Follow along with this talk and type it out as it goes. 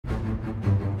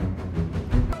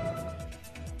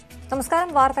നമസ്കാരം.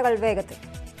 വാർത്തകൾ വേഗത്തിൽ.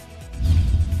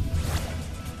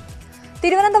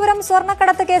 തിരുവനന്തപുരം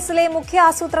സ്വർണ്ണക്കടത്ത് കേസിലെ മുഖ്യ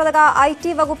ആസൂത്രക IT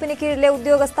വകുപ്പിന് കീഴിലെ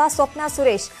ഉദ്യോഗസ്ഥ സ്വപ്ന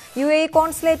സുരേഷ് UAE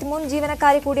കോൺസുലേറ്റ് മുൻ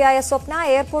ജീവനക്കാരി കൂടിയായ സ്വപ്ന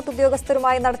എയർപോർട്ട്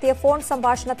ഉദ്യോഗസ്ഥരുമായി നടത്തിയ ഫോൺ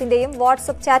സംഭാഷണത്തിന്റെയും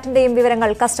വാട്സ്ആപ്പ് ചാറ്റിന്റെയും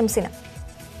വിവരങ്ങൾ കസ്റ്റംസിന്.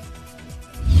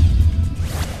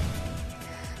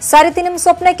 സരിത്തിനും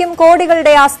സ്വപ്നയ്ക്കും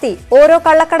കോടികളുടെ ആസ്തി. ഓരോ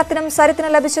കള്ളക്കടത്തിനും സരിത്തിന്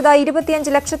ലഭിച്ചത്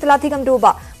 25 ലക്ഷത്തിലധികം രൂപ.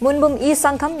 മുൻപും ഈ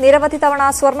സംഘം നിരവധി തവണ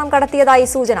സ്വർണം കടത്തിയതായി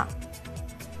സൂചന.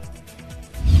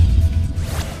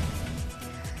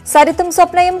 സരിത്തും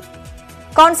സ്വപ്നയും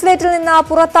കോൺസുലേറ്റിൽ നിന്ന്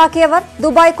പുറത്താക്കിയവർ.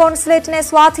 ദുബായ് കോൺസുലേറ്റിനെ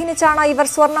സ്വാധീനിച്ചാണ് ഇവർ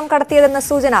സ്വർണം കടത്തിയതെന്ന്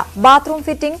സൂചന. ബാത്റൂം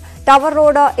ഫിറ്റിംഗ്, ടവർ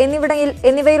റോഡ്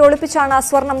എന്നിവയിൽ ഒളിപ്പിച്ചാണ്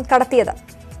സ്വർണം കടത്തിയത്.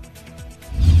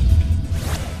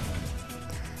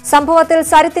 സംഭവത്തിൽ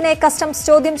സരിത്തിനെ കസ്റ്റംസ്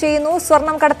ചോദ്യം ചെയ്യുന്നു.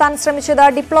 സ്വർണം കടത്താൻ ശ്രമിച്ചത്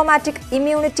ഡിപ്ലോമാറ്റിക്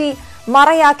ഇമ്മ്യൂണിറ്റി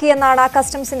മറയാക്കിയെന്നാണ്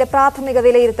കസ്റ്റംസിന്റെ പ്രാഥമിക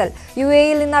വിലയിരുത്തൽ.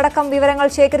 UAEയിൽ നിന്നടക്കം വിവരങ്ങൾ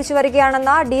ശേഖരിച്ചു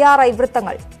വരികയാണെന്ന് DRI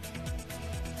വൃത്തങ്ങൾ.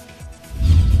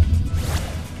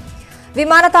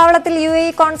 വിമാനത്താവളത്തിൽ UAE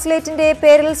കോൺസുലേറ്റിന്റെ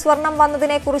പേരിൽ സ്വർണം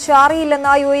വന്നതിനെക്കുറിച്ച്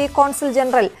അറിയില്ലെന്ന് UAE കോൺസുൽ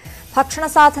ജനറൽ. ഭക്ഷണ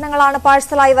സാധനങ്ങളാണ്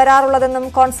പാഴ്സലായി വരാറുള്ളതെന്നും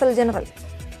കോൺസുൽ ജനറൽ.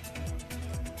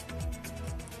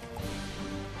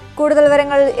 കൂടുതൽ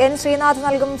വിവരങ്ങൾ N. ശ്രീനാഥ്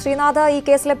നൽകും. ശ്രീനാഥ്, ഈ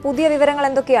കേസിലെ പുതിയ വിവരങ്ങൾ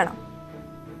എന്തൊക്കെയാണ്?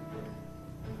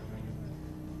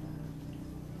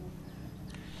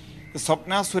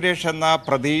 സ്വപ്ന സുരേഷ് എന്ന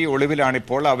പ്രതി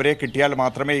ഒളിവിലാണിപ്പോൾ. അവരെ കിട്ടിയാൽ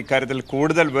മാത്രമേ ഇക്കാര്യത്തിൽ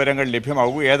കൂടുതൽ വിവരങ്ങൾ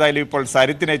ലഭ്യമാകൂ. ഏതായാലും ഇപ്പോൾ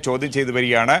സരിത്തിനെ ചോദ്യം ചെയ്തു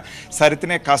വരികയാണ്.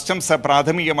 സരിത്തിനെ കസ്റ്റംസ്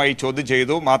പ്രാഥമികമായി ചോദ്യം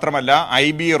ചെയ്തു. മാത്രമല്ല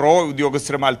IB റോ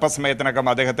ഉദ്യോഗസ്ഥരും അല്പസമയത്തിനകം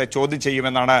അദ്ദേഹത്തെ ചോദ്യം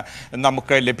ചെയ്യുമെന്നാണ്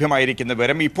നമുക്ക് ലഭ്യമായിരിക്കുന്ന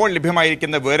വിവരം. ഇപ്പോൾ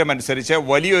ലഭ്യമായിരിക്കുന്ന വിവരം അനുസരിച്ച്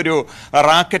വലിയൊരു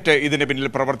റാക്കറ്റ് ഇതിന്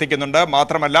പിന്നിൽ പ്രവർത്തിക്കുന്നുണ്ട്.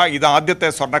 മാത്രമല്ല ഇത്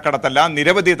ആദ്യത്തെ സ്വർണ്ണക്കടത്തല്ല,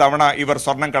 നിരവധി തവണ ഇവർ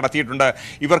സ്വർണം കടത്തിയിട്ടുണ്ട്.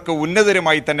 ഇവർക്ക്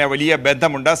ഉന്നതരുമായി തന്നെ വലിയ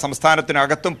ബന്ധമുണ്ട്.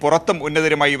 സംസ്ഥാനത്തിനകത്തും പുറത്തും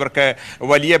ഉന്നതരുമായി ഇവർക്ക്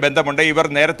വലിയ ബന്ധമുണ്ട്. ഇവർ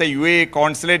നേരത്തെ UAE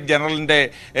കോൺസുലേറ്റ് ജനറലിന്റെ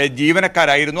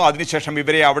ജീവനക്കാരായിരുന്നു. അതിനുശേഷം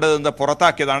ഇവരെ അവിടെ നിന്ന്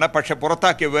പുറത്താക്കിയതാണ്. പക്ഷേ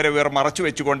പുറത്താക്കിയ ഇവർ മറച്ചു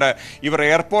വെച്ചുകൊണ്ട് ഇവർ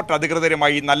എയർപോർട്ട്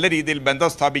അധികൃതരുമായി നല്ല രീതിയിൽ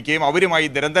ബന്ധം സ്ഥാപിക്കുകയും അവരുമായി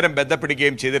നിരന്തരം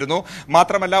ബന്ധപ്പെടുകയും ചെയ്തിരുന്നു.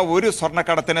 മാത്രമല്ല ഒരു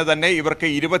സ്വർണ്ണക്കടത്തിന് തന്നെ ഇവർക്ക്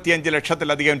 25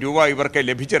 ലക്ഷത്തിലധികം രൂപ ഇവർക്ക്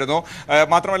ലഭിച്ചിരുന്നു.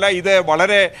 മാത്രമല്ല ഇത്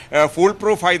വളരെ ഫുൾ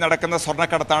പ്രൂഫായി നടക്കുന്ന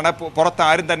സ്വർണ്ണക്കടത്താണ്. പുറത്ത്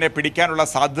ആരും തന്നെ പിടിക്കാനുള്ള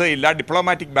സാധ്യതയില്ല.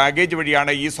 ഡിപ്ലോമാറ്റിക് ബാഗേജ്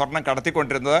വഴിയാണ് ഈ സ്വർണം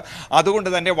കടത്തിക്കൊണ്ടിരുന്നത്.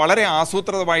 അതുകൊണ്ട് തന്നെ വളരെ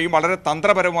ആസൂത്രിതമായും വളരെ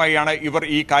തന്ത്രപരമായാണ് ഇവർ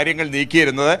ഈ കാര്യങ്ങൾ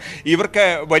നീക്കിയിരുന്നത്. ഇവർക്ക്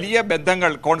വലിയ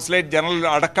ബന്ധങ്ങൾ കോൺസുലേറ്റ് ജനറൽ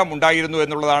അടക്കം ഉണ്ടായിരുന്നു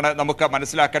എന്നുള്ളതാണ് നമുക്ക്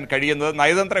മനസ്സിലാക്കാൻ കഴിയുന്നത്.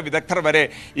 നയതന്ത്ര വിദഗ്ധർ വരെ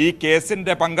ഈ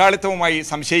കേസിന്റെ പങ്കാളിത്തവുമായി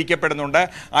സംശയിക്കപ്പെടുന്നുണ്ട്.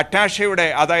 അറ്റാഷയുടെ,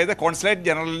 അതായത് കോൺസുലേറ്റ്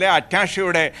ജനറലിലെ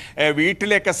അറ്റാഷയുടെ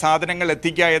വീട്ടിലേക്ക് സാധനങ്ങൾ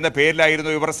എത്തിക്കുക എന്ന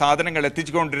പേരിലായിരുന്നു ഇവർ സാധനങ്ങൾ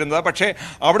എത്തിച്ചുകൊണ്ടിരുന്നത്. പക്ഷേ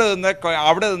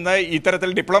അവിടെ നിന്ന്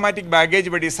ഇത്തരത്തിൽ ഡിപ്ലോമാറ്റിക്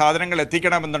ബാഗേജ് വഴി സാധനങ്ങൾ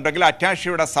എത്തിക്കണമെന്നുണ്ടെങ്കിൽ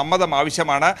അറ്റാഷയുടെ സമ്മതം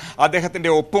ആവശ്യമാണ്,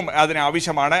 അദ്ദേഹത്തിന്റെ ഒപ്പും അതിന്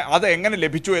ആവശ്യമാണ്. അത് എങ്ങനെ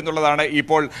ലഭിച്ചു എന്നുള്ളതാണ്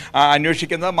ഇപ്പോൾ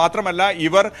അന്വേഷിക്കുന്നത്. മാത്രമല്ല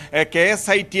ഇവർ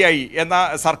KSITI എന്ന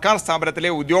സർക്കാർ സ്ഥാപനത്തിലെ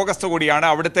ഉദ്യോഗസ്ഥ കൂടിയാണ്,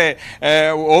 അവിടുത്തെ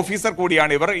ഓഫീസർ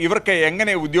കൂടിയാണ് ഇവർക്ക്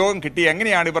എങ്ങനെ ഉദ്യോഗം കിട്ടി,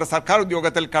 എങ്ങനെയാണ് ഇവർ സർക്കാർ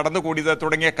ഉദ്യോഗത്തിൽ കടന്നുകൂടിയത്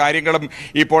തുടങ്ങിയ കാര്യങ്ങളും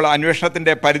ഇപ്പോൾ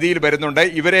അന്വേഷണത്തിന്റെ പരിധിയിൽ വരുന്നുണ്ട്.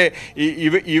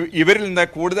 ഇവരിൽ നിന്ന്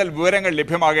കൂടുതൽ വിവരങ്ങൾ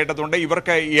ലഭ്യമാകേണ്ടതുണ്ട്.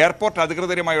 ഇവർക്ക് എയർപോർട്ട്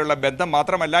അധികൃതരുമായുള്ള ബന്ധം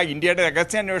മാത്രമല്ല ഇന്ത്യയുടെ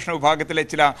രഹസ്യാന്വേഷണ വിഭാഗത്തിലെ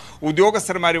ചില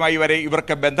ഉദ്യോഗസ്ഥന്മാരുമായി വരെ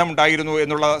ഇവർക്ക് ബന്ധമുണ്ടായിരുന്നു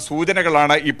എന്നുള്ള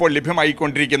സൂചനകളാണ് ഇപ്പോൾ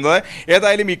ലഭ്യമായിക്കൊണ്ടിരിക്കുന്നത്.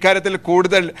 ഏതായാലും ഇക്കാര്യത്തിൽ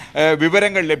കൂടുതൽ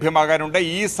വിവരങ്ങൾ ലഭ്യമാകാനുണ്ട്.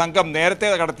 ഈ സംഘം നേരത്തെ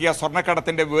നടത്തിയ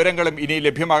സ്വർണ്ണക്കടത്തിന്റെ വിവരങ്ങളും ഇനി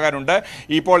ലഭ്യമാകാനുണ്ട്.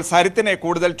 ഇപ്പോൾ സരിത്തിനെ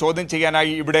കൂടുതൽ ചോദ്യം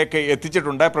ചെയ്യാനായി ഇവിടേക്ക്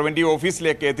എത്തിച്ചിട്ടുണ്ട്, പ്രിവന്റീവ്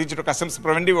ഓഫീസിലേക്ക് എത്തിച്ചിട്ടുണ്ട്, കസ്റ്റംസ്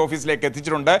പ്രിവന്റീവ് ഓഫീസിലേക്ക്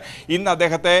എത്തിച്ചിട്ടുണ്ട്. ഇന്ന്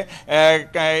അദ്ദേഹത്തെ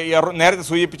നേരത്തെ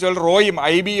സൂചിപ്പിച്ച റോയും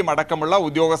IBയും അടക്കമുള്ള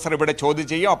ഉദ്യോഗസ്ഥർ ഇവിടെ ചോദ്യം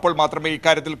ചെയ്യും. അപ്പോൾ മാത്രമേ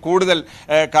ഇക്കാര്യത്തിൽ കൂടുതൽ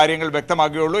കാര്യങ്ങൾ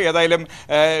വ്യക്തമാകുകയുള്ളൂ. ഏതായാലും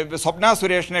സ്വപ്ന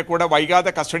സുരേഷിനെ കൂടെ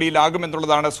വൈകാതെ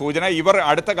കസ്റ്റഡിയിലാകുമെന്നുള്ളതാണ് സൂചന. ഇവർ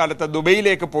അടുത്ത കാലത്ത്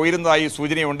ദുബൈയിലേക്ക് പോയിരുന്നതായി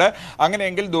സൂചനയുണ്ട്.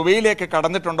 അങ്ങനെയെങ്കിൽ ദുബൈയിലേക്ക്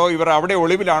കടന്നിട്ടുണ്ടോ, ഇവർ അവിടെ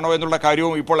ഒളിവിലാണോ എന്നുള്ള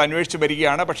കാര്യവും ഇപ്പോൾ അന്വേഷിച്ചു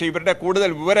വരികയാണ്. പക്ഷേ ഇവരുടെ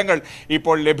കൂടുതൽ വിവരങ്ങൾ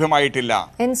ഇപ്പോൾ ലഭ്യമായിട്ടില്ല.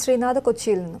 N. ശ്രീനാഥ്,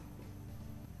 കൊച്ചിയിൽ നിന്നും.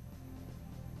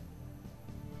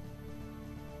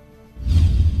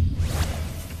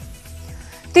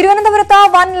 തിരുവനന്തപുരത്ത്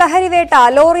വൻ ലഹരിവേട്ട.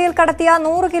 ലോറിയിൽ കടത്തിയ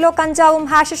 100 കിലോ കഞ്ചാവും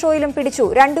ഹാഷിഷ് ഓയിലും പിടിച്ചു.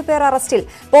 2 പേർ അറസ്റ്റിൽ.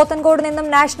 പോത്തൻകോട് നിന്നും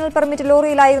നാഷണൽ പെർമിറ്റ്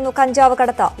ലോറിയിലായിരുന്നു കഞ്ചാവ്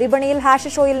കടത്ത്. വിപണിയിൽ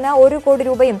ഹാഷിഷ് ഓയിലിന് 1 കോടി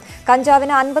രൂപയും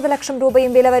കഞ്ചാവിന് 50 ലക്ഷം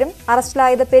രൂപയും വില വരും.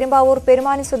 അറസ്റ്റിലായത് പെരുമ്പാവൂർ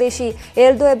പെരുമാനി സ്വദേശി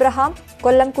എൽദോ എബ്രഹാം,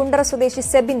 കൊല്ലം കുണ്ടറ സ്വദേശി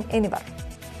സെബിൻ എന്നിവർ.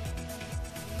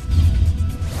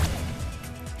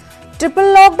 ട്രിപ്പിൾ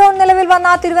ലോക്ഡൌൺ നിലവിൽ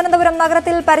വന്ന തിരുവനന്തപുരം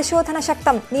നഗരത്തിൽ പരിശോധന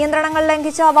ശക്തം. നിയന്ത്രണങ്ങൾ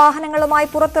ലംഘിച്ച വാഹനങ്ങളുമായി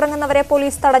പുറത്തിറങ്ങുന്നവരെ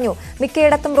പോലീസ് തടഞ്ഞു.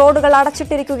 മിക്കയിടത്തും റോഡുകൾ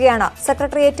അടച്ചിട്ടിരിക്കുകയാണ്.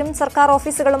 സെക്രട്ടേറിയറ്റും സർക്കാർ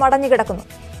ഓഫീസുകളും അടഞ്ഞുകിടക്കുന്നു.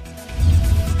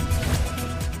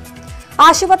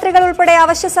 ആശുപത്രികൾ ഉൾപ്പെടെ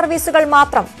അവശ്യ സർവീസുകൾ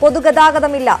മാത്രം.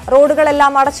 പൊതുഗതാഗതമില്ല.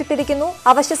 റോഡുകളെല്ലാം അടച്ചിട്ടിരിക്കുന്നു.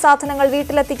 അവശ്യ സാധനങ്ങൾ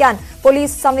വീട്ടിലെത്തിക്കാൻ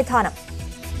പോലീസ് സംവിധാനം.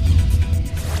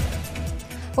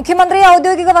 മുഖ്യമന്ത്രി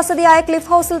ഔദ്യോഗിക വസതിയായ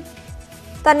ക്ലിഫ് ഹൌസിൽ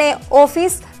തന്നെ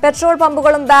ഓഫീസ്, പെട്രോൾ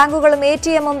പമ്പുകളും ബാങ്കുകളും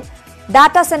ATM-ഉം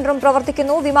ഡാറ്റാ സെന്ററും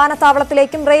പ്രവർത്തിക്കുന്നു.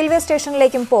 വിമാനത്താവളത്തിലേക്കും റെയിൽവേ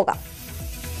സ്റ്റേഷനിലേക്കും പോകാം.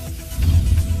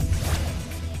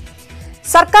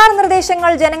 സർക്കാർ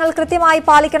നിർദ്ദേശങ്ങൾ ജനങ്ങൾ കൃത്യമായി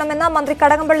പാലിക്കണമെന്ന് മന്ത്രി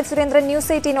കടകംപള്ളി സുരേന്ദ്രൻ ന്യൂസ്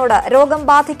 18നോട്. രോഗം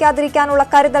ബാധിക്കാതിരിക്കാനുള്ള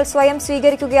കരുതൽ സ്വയം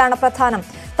സ്വീകരിക്കുകയാണ് പ്രധാനം.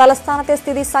 തലസ്ഥാനത്തെ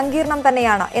സ്ഥിതി സങ്കീർണം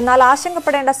തന്നെയാണ്, എന്നാൽ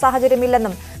ആശങ്കപ്പെടേണ്ട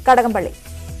സാഹചര്യമില്ലെന്നും കടകംപള്ളി.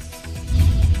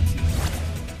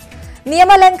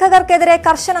 നിയമലംഘകർക്കെതിരെ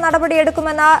കർശന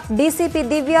നടപടിയെടുക്കുമെന്ന DCP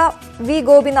ദിവ്യ വി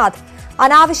ഗോപിനാഥ്.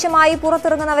 അനാവശ്യമായി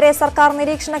പുറത്തിറങ്ങുന്നവരെ സർക്കാർ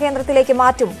നിരീക്ഷണ കേന്ദ്രത്തിലേക്ക്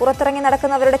മാറ്റും. പുറത്തിറങ്ങി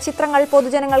നടക്കുന്നവരുടെ ചിത്രങ്ങൾ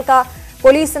പൊതുജനങ്ങൾക്ക്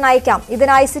പോലീസിന് അയക്കാം.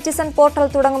 ഇതിനായി സിറ്റിസൺ പോർട്ടൽ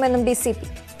തുടങ്ങുമെന്നും DCP.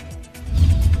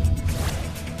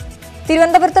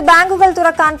 തിരുവനന്തപുരത്ത് ബാങ്കുകൾ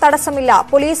തുറക്കാൻ തടസ്സമില്ല.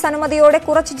 പോലീസ് അനുമതിയോടെ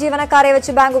കുറച്ച് ജീവനക്കാരെ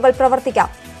വെച്ച് ബാങ്കുകൾ പ്രവർത്തിക്കാം.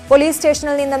 പോലീസ്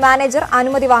സ്റ്റേഷനിൽ നിന്ന് മാനേജർ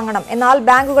അനുമതി വാങ്ങണം. എന്നാൽ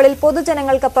ബാങ്കുകളിൽ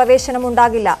പൊതുജനങ്ങൾക്ക് പ്രവേശനം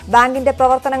ഉണ്ടാകില്ല. ബാങ്കിന്റെ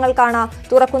പ്രവർത്തനങ്ങൾക്കാണ്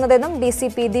തുറക്കുന്നതെന്നും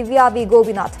DCP ദിവ്യ വി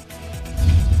ഗോപിനാഥ്.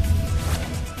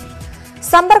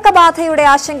 സമ്പർക്കബാധയുടെ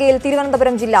ആശങ്കയിൽ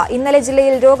തിരുവനന്തപുരം ജില്ല. ഇന്നലെ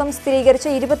ജില്ലയിൽ രോഗം സ്ഥിരീകരിച്ച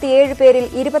 27 പേരിൽ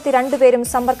 22 പേരും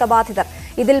സമ്പർക്കബാധിതർ.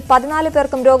 ഇതിൽ 14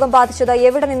 പേർക്കും രോഗം ബാധിച്ചത്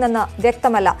എവിടെ നിന്നെന്ന്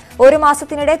വ്യക്തമല്ല. ഒരു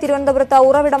മാസത്തിനിടെ തിരുവനന്തപുരത്ത്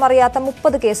ഉറവിടമറിയാത്ത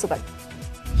 30 കേസുകൾ.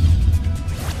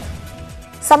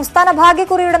 സംസ്ഥാന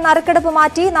ഭാഗ്യക്കുറിയുടെ നറുക്കെടുപ്പ്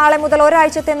മാറ്റി. നാളെ മുതൽ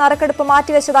ഒരാഴ്ചത്തെ നറുക്കെടുപ്പ്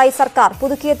മാറ്റിവെച്ചതായി സർക്കാർ.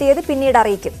 പുതുക്കിയ തീയതി പിന്നീട്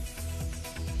അറിയിക്കും.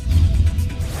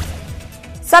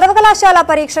 സർവകലാശാല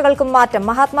പരീക്ഷകൾക്കും മാറ്റം.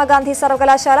 മഹാത്മാഗാന്ധി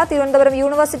സർവകലാശാല തിരുവനന്തപുരം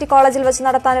യൂണിവേഴ്സിറ്റി കോളേജിൽ വെച്ച്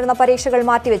നടത്താനിരുന്ന പരീക്ഷകൾ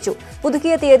മാറ്റിവെച്ചു.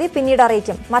 പുതുക്കിയ തീയതി പിന്നീട്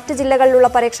അറിയിക്കും. മറ്റ് ജില്ലകളിലുള്ള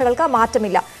പരീക്ഷകൾക്ക്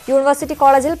മാറ്റമില്ല. യൂണിവേഴ്സിറ്റി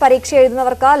കോളേജിൽ പരീക്ഷ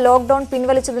എഴുതുന്നവർക്ക് ലോക്ഡൌൺ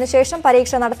പിൻവലിച്ചതിനു ശേഷം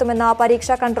പരീക്ഷ നടത്തുമെന്ന്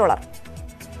പരീക്ഷാ കൺട്രോളർ.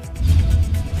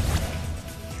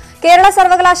 കേരള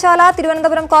സർവകലാശാല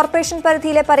തിരുവനന്തപുരം കോർപ്പറേഷൻ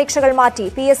പരിധിയിലെ പരീക്ഷകൾ മാറ്റി.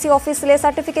 PSC ഓഫീസിലെ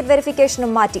സർട്ടിഫിക്കറ്റ്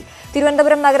വെരിഫിക്കേഷനും മാറ്റി.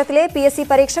 തിരുവനന്തപുരം നഗരത്തിലെ PSC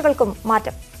പരീക്ഷകൾക്കും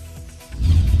മാറ്റം.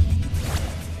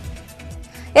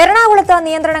 എറണാകുളത്ത്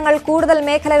നിയന്ത്രണങ്ങൾ കൂടുതൽ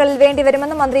മേഖലകളിൽ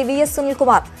വേണ്ടിവരുമെന്ന് മന്ത്രി VS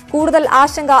സുനിൽകുമാർ. കൂടുതൽ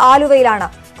ആശങ്ക ആലുവയിലാണ്.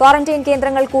 ക്വാറന്റൈൻ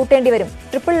കേന്ദ്രങ്ങൾ കൂട്ടേണ്ടിവരും.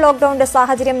 ട്രിപ്പിൾ ലോക്ഡൌണിന്റെ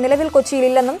സാഹചര്യം നിലവിൽ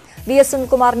കൊച്ചിയിലില്ലെന്നും VS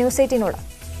സുനിൽകുമാർ ന്യൂസ് 18നോട്.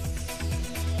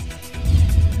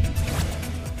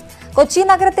 കൊച്ചി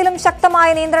നഗരത്തിലും ശക്തമായ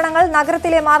നിയന്ത്രണങ്ങൾ.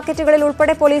 നഗരത്തിലെ മാർക്കറ്റുകളിൽ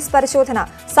ഉൾപ്പെടെ പോലീസ് പരിശോധന.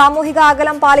 സാമൂഹിക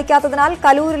അകലം പാലിക്കാത്തതിനാൽ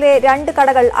കലൂരിലെ 2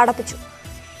 കടകൾ അടപ്പിച്ചു.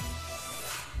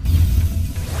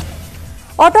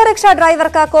 ഓട്ടോറിക്ഷ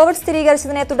ഡ്രൈവർക്ക് കോവിഡ്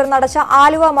സ്ഥിരീകരിച്ചതിനെ തുടർന്ന് അടച്ച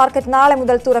ആലുവ മാർക്കറ്റ് നാളെ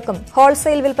മുതൽ തുറക്കും.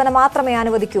 ഹോൾസെയിൽ വിൽപ്പന മാത്രമേ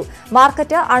അനുവദിക്കൂ.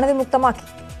 മാർക്കറ്റ് അണുവിമുക്തമാക്കി.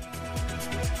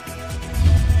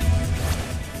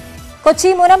 കൊച്ചി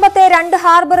മുനമ്പത്തെ 2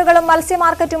 ഹാർബറുകളും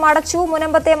മത്സ്യമാർക്കറ്റും അടച്ചു.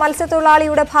 മുനമ്പത്തെ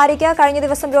മത്സ്യത്തൊഴിലാളിയുടെ ഭാര്യയ്ക്ക് കഴിഞ്ഞ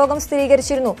ദിവസം രോഗം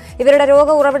സ്ഥിരീകരിച്ചിരുന്നു. ഇവരുടെ രോഗ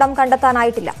ഉറവിടം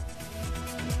കണ്ടെത്താനായിട്ടില്ല.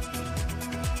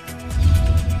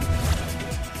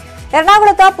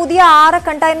 എറണാകുളത്ത് പുതിയ 6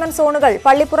 കണ്ടെയ്ൻമെന്റ് സോണുകൾ.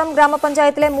 പള്ളിപ്പുറം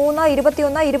ഗ്രാമപഞ്ചായത്തിലെ 3,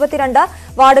 21, 22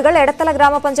 വാർഡുകൾ, എടത്തല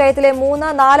ഗ്രാമപഞ്ചായത്തിലെ 3,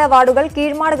 4 വാർഡുകൾ,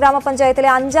 കീഴ്മാട് ഗ്രാമപഞ്ചായത്തിലെ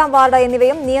 5-ാം വാർഡ്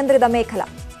എന്നിവയും നിയന്ത്രിത മേഖല.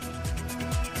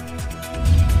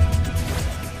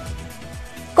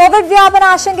 കോവിഡ് വ്യാപന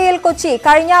ആശങ്കയിൽ കൊച്ചി.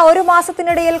 കഴിഞ്ഞ ഒരു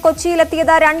മാസത്തിനിടയിൽ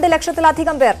കൊച്ചിയിലെത്തിയത് 2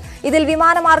 ലക്ഷത്തിലധികം പേർ. ഇതിൽ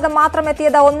വിമാനമാർഗം മാത്രം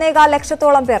എത്തിയത് 1.25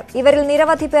 ലക്ഷത്തോളം പേർ. ഇവരിൽ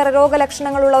നിരവധി പേർ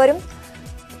രോഗലക്ഷണങ്ങളുള്ളവരും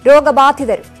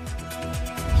രോഗബാധിതരും.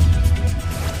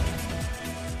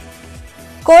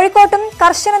 കോഴിക്കോട്ടും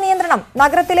കർശന നിയന്ത്രണം.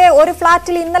 നഗരത്തിലെ ഒരു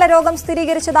ഫ്ളാറ്റിൽ ഇന്നലെ രോഗം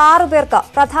സ്ഥിരീകരിച്ചത് 6 പേർക്ക്.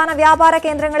 പ്രധാന വ്യാപാര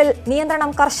കേന്ദ്രങ്ങളിൽ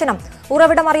നിയന്ത്രണം കർശനം.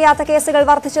 ഉറവിടമറിയാത്ത കേസുകൾ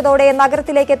വർദ്ധിച്ചതോടെ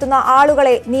നഗരത്തിലേക്ക് എത്തുന്ന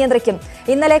ആളുകളെ നിയന്ത്രിക്കും.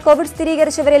 ഇന്നലെ കോവിഡ്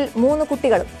സ്ഥിരീകരിച്ചവരിൽ 3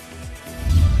 കുട്ടികളും.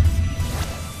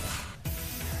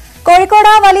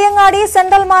 കോഴിക്കോട് വലിയങ്ങാടി,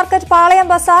 സെൻട്രൽ മാർക്കറ്റ്, പാളയം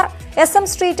ബസാർ, SM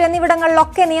സ്ട്രീറ്റ്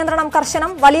എന്നിവിടങ്ങളിലൊക്കെ നിയന്ത്രണം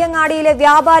കർശനം. വലിയങ്ങാടിയിലെ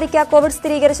വ്യാപാരിക്ക് കോവിഡ്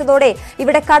സ്ഥിരീകരിച്ചതോടെ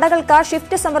ഇവിടെ കടകൾക്ക്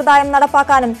ഷിഫ്റ്റ് സമ്പ്രദായം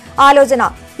നടപ്പാക്കാനും ആലോചന.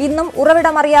 ഇന്നും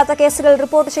ഉറവിടമറിയാത്ത കേസുകൾ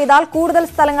റിപ്പോർട്ട് ചെയ്താൽ കൂടുതൽ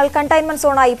സ്ഥലങ്ങൾ കണ്ടെയ്ൻമെന്റ്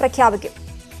സോണായി പ്രഖ്യാപിക്കും.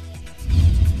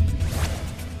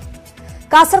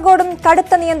 കാസർഗോഡും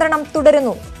കടുത്ത നിയന്ത്രണം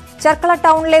തുടരുന്നു. ചെർക്കള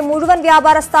ടൗണിലെ മുഴുവൻ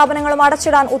വ്യാപാര സ്ഥാപനങ്ങളും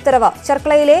അടച്ചിടാൻ ഉത്തരവ്.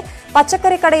 ചെർക്കളയിലെ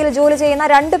പച്ചക്കറിക്കടയിൽ ജോലി ചെയ്യുന്ന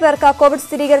 2 പേർക്ക് കോവിഡ്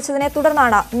സ്ഥിരീകരിച്ചതിനെ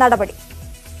തുടർന്നാണ് നടപടി.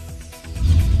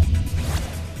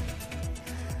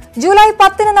 ജൂലൈ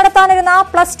 10-ന് നടത്താനിരുന്ന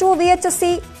 +2 VHSC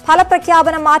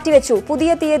ഫലപ്രഖ്യാപനം മാറ്റിവെച്ചു.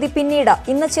 പുതിയ തീയതി പിന്നീട്.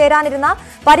 ഇന്ന് ചേരാനിരുന്ന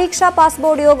പരീക്ഷാ പാസ്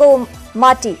ബോർഡ് യോഗവും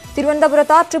മാറ്റി.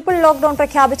 തിരുവനന്തപുരത്ത് ട്രിപ്പിൾ ലോക്ഡൌൺ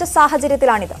പ്രഖ്യാപിച്ച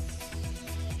സാഹചര്യത്തിലാണിത്.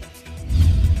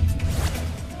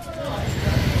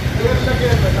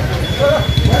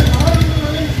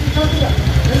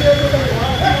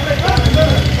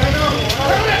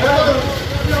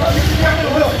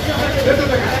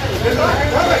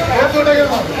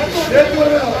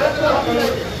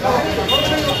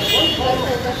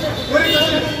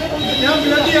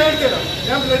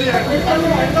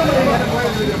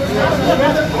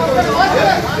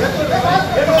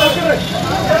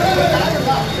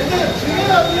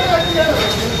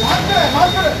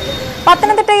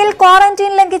 പത്തനംതിട്ടയിൽ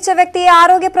ക്വാറന്റീൻ ലംഘിച്ച വ്യക്തിയെ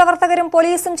ആരോഗ്യ പ്രവർത്തകരും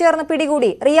പോലീസും ചേർന്ന്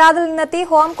പിടികൂടി. റിയാദിൽ നിന്നെത്തി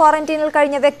ഹോം ക്വാറന്റീനിൽ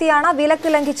കഴിഞ്ഞ വ്യക്തിയാണ് വിലക്ക്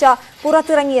ലംഘിച്ച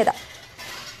പുറത്തിറങ്ങിയത്.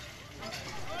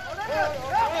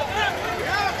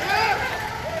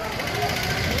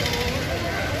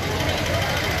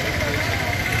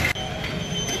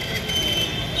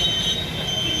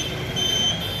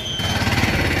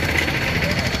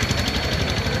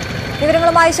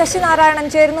 വിവരങ്ങളുമായി ശശി നാരായണൻ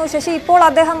ചേരുന്നു. ശശി,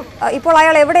 ഇപ്പോൾ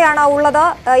അയാൾ എവിടെയാണ് ഉള്ളത്?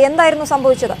 എന്തായിരുന്നു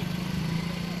സംഭവിച്ചത്?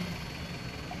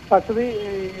 അശ്വതി,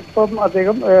 ഇപ്പം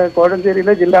അദ്ദേഹം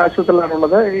കോഴഞ്ചേരിയിലെ ജില്ലാ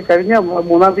ആശുപത്രിയിലാണുള്ളത്. ഈ കഴിഞ്ഞ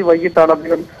 3-ാം തീയതി വൈകിട്ടാണ്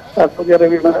അദ്ദേഹം സൗദി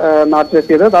അറേബ്യയിൽ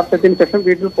നാട്ടിലെത്തിയത്. നാട്ടിലെത്തിയതിനു ശേഷം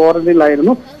വീട്ടിൽ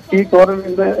ക്വാറന്റീനിലായിരുന്നു. ഈ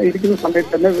ക്വാറന്റീനിൽ ഇരിക്കുന്ന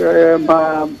സമയത്ത് തന്നെ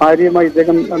ഭാര്യയുമായി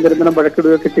ഇദ്ദേഹം നിരന്തരം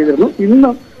വഴക്കിടുകയൊക്കെ ചെയ്തിരുന്നു. ഇന്ന്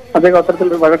അദ്ദേഹം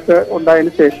അത്തരത്തിലൊരു വഴക്ക്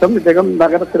ഉണ്ടായതിനു ശേഷം ഇദ്ദേഹം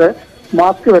നഗരത്തിലെ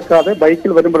മാസ്ക് വെക്കാതെ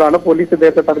ബൈക്കിൽ വരുമ്പോഴാണ് പോലീസ്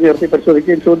ഇദ്ദേഹത്തെ തടഞ്ഞു നിർത്തി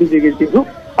പരിശോധിക്കുകയും ചോദ്യം ചെയ്യുകയും ചെയ്തു.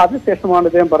 അതിനുശേഷമാണ്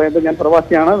ഇദ്ദേഹം പറയുന്നത്, ഞാൻ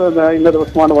പ്രവാസിയാണ്, ഇന്ന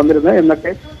ദിവസമാണ് വന്നിരുന്നത്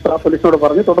എന്നൊക്കെ പോലീസിനോട്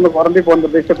പറഞ്ഞു. തുടർന്ന് ക്വാറന്റീൻ പോകാൻ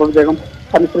നിർദ്ദേശിച്ചപ്പോൾ ഇദ്ദേഹം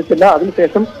അനുസരിച്ചില്ല.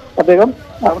 അതിനുശേഷം അദ്ദേഹം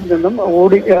അവിടെ നിന്നും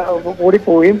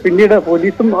ഓടിപ്പോവുകയും പിന്നീട്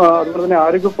പോലീസും അതുപോലെ തന്നെ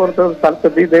ആരോഗ്യ പ്രവർത്തകർ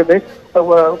സ്ഥലത്തെത്തി ഇദ്ദേഹത്തെ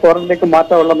ക്വാറന്റീനിലേക്ക്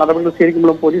മാറ്റാനുള്ള നടപടികൾ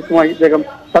സ്വീകരിക്കുമ്പോഴും പോലീസുമായി ഇദ്ദേഹം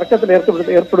തർക്കത്തിൽ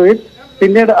ഏർപ്പെടുകയും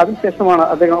പിന്നീട് അതിനുശേഷമാണ്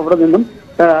അദ്ദേഹം അവിടെ നിന്നും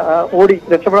ഓടി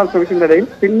രക്ഷപ്പെടാൻ ശ്രമിക്കുന്നതിനിടയിൽ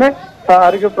പിന്നെ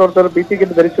ആരോഗ്യ പ്രവർത്തകർ BP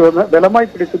കിറ്റ് ധരിച്ചു വന്ന് ബലമായി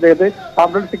പിടിച്ച് ഇദ്ദേഹത്തെ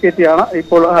ആംബുലൻസ് കയറ്റിയാണ്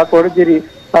ഇപ്പോൾ കോഴഞ്ചേരി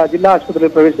ജില്ലാ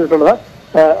ആശുപത്രിയിൽ പ്രവേശിച്ചിട്ടുള്ളത്.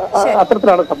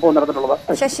 അത്തരത്തിലാണ് സംഭവം നടന്നിട്ടുള്ളത്.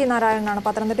 ശശി നാരായണനാണ്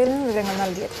പത്തനംതിട്ടയിൽ നിന്ന് വിവരങ്ങൾ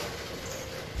നൽകിയത്.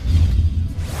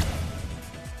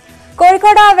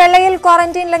 കോഴിക്കോട് വെള്ളയിൽ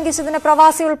ക്വാറന്റീൻ ലംഘിച്ചതിന്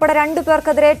പ്രവാസി ഉൾപ്പെടെ 2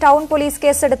 പേർക്കെതിരെ ടൗൺ പോലീസ്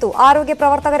കേസെടുത്തു. ആരോഗ്യ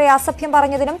പ്രവർത്തകരെ അസഭ്യം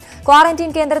പറഞ്ഞതിനും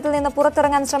ക്വാറന്റീൻ കേന്ദ്രത്തിൽ നിന്ന്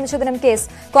പുറത്തിറങ്ങാൻ ശ്രമിച്ചതിനും കേസ്.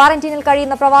 ക്വാറന്റീനിൽ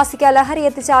കഴിയുന്ന പ്രവാസിക്ക് ലഹരി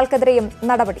എത്തിച്ച ആൾക്കെതിരെയും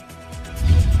നടപടി.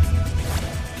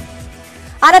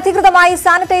 അനധികൃതമായി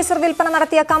സാനിറ്റൈസർ വിൽപ്പന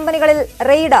നടത്തിയ കമ്പനികളിൽ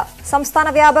റെയ്ഡ്. സംസ്ഥാന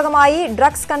വ്യാപകമായി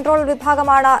ഡ്രഗ്സ് കൺട്രോൾ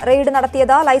വിഭാഗമാണ് റെയ്ഡ്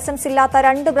നടത്തിയത്. ലൈസൻസ് ഇല്ലാത്ത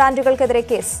 2 ബ്രാൻഡുകൾക്കെതിരെ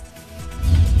കേസ്.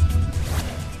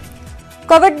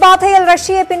 കോവിഡ് ബാധയിൽ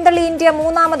റഷ്യയെ പിന്തള്ളി ഇന്ത്യ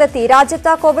 3ാമതെത്തി.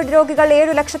 രാജ്യത്ത് കോവിഡ് രോഗികൾ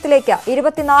 7 ലക്ഷത്തിലേക്ക്.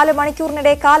 24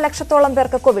 മണിക്കൂറിനിടെ 1/4 ലക്ഷത്തോളം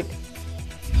പേർക്ക് കോവിഡ്.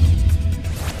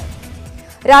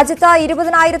 രാജ്യത്ത്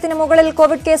 20,000-ന് മുകളിൽ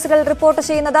കോവിഡ് കേസുകൾ റിപ്പോർട്ട്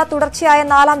ചെയ്യുന്നത് തുടർച്ചയായ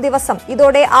 4ാം ദിവസം.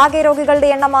 ഇതോടെ ആകെ രോഗികളുടെ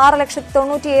എണ്ണം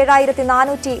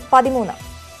 6,97,413.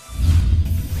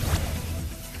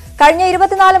 കഴിഞ്ഞ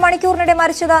 24 മണിക്കൂറിനിടെ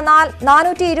മരിച്ചത്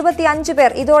 425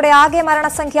 പേർ. ഇതോടെ ആകെ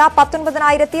മരണസംഖ്യ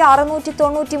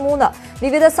 19,693.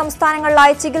 വിവിധ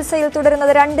സംസ്ഥാനങ്ങളിലായി ചികിത്സയിൽ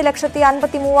തുടരുന്നത്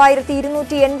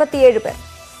 2,53,287 പേർ.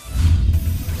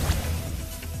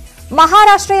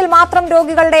 മഹാരാഷ്ട്രയിൽ മാത്രം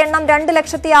രോഗികളുടെ എണ്ണം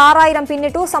 2,06,000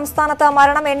 പിന്നിട്ടു. സംസ്ഥാനത്ത്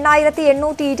മരണം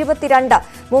 8,822.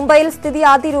 മുംബൈയിൽ സ്ഥിതി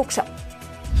അതിരൂക്ഷം.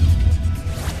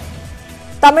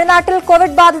 തമിഴ്നാട്ടിൽ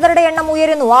കോവിഡ് ബാധിതരുടെ എണ്ണം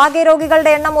ഉയരുന്നു. ആകെ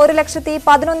രോഗികളുടെ എണ്ണം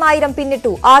 1,11,000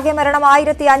 പിന്നിട്ടു. ആകെ മരണം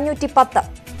 1,510.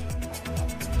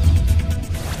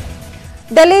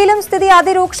 ഡൽഹിയിലും സ്ഥിതി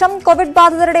അതിരൂക്ഷം. കോവിഡ്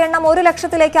ബാധിതരുടെ എണ്ണം 1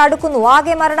 ലക്ഷത്തിലേക്ക് അടുക്കുന്നു.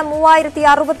 ആകെ മരണം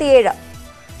 3,067.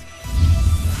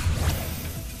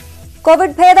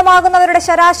 കോവിഡ് ഭേദമാകുന്നവരുടെ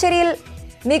ശരാശരിയിൽ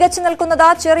മികച്ചു നിൽക്കുന്നത്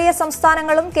ചെറിയ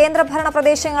സംസ്ഥാനങ്ങളും കേന്ദ്രഭരണ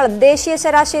പ്രദേശങ്ങളും. ദേശീയ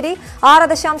ശരാശരി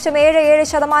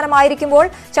 6.77%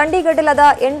 ചണ്ഡീഗഡിൽ അത്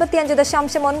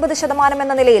 85.9%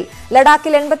 എന്ന നിലയിൽ.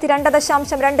 ലഡാക്കിൽ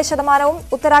 82.2%,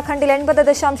 ഉത്തരാഖണ്ഡിൽ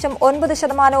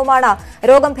 80.9%മാണ്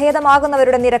രോഗം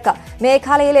ഭേദമാകുന്നവരുടെ നിരക്ക്.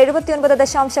 മേഘാലയയിൽ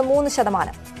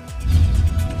 79.3%.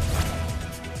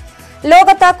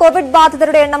 ലോകത്ത് കോവിഡ്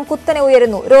ബാധിതരുടെ എണ്ണം കുത്തനെ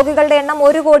ഉയരുന്നു. രോഗികളുടെ എണ്ണം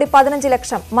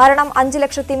 1,15,00,000. മരണം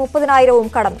 5,30,000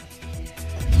 കടന്നു.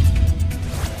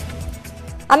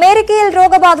 അമേരിക്കയിൽ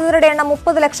രോഗബാധിതരുടെ എണ്ണം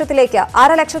 30 ലക്ഷത്തിലേക്ക്.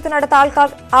 1/2 ലക്ഷത്തിനടുത്ത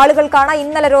ആളുകൾക്കാണ്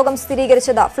ഇന്നലെ രോഗം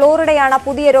സ്ഥിരീകരിച്ചത്. ഫ്ലോറിഡയാണ്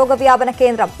പുതിയ രോഗവ്യാപന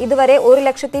കേന്ദ്രം. ഇതുവരെ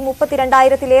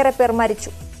 1,32,000-ലേറെ പേർ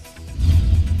മരിച്ചു.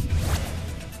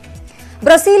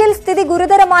 ബ്രസീലിൽ സ്ഥിതി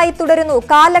ഗുരുതരമായി തുടരുന്നു.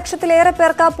 1/4 ലക്ഷത്തിലേറെ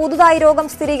പേർക്ക് പുതുതായി രോഗം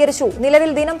സ്ഥിരീകരിച്ചു.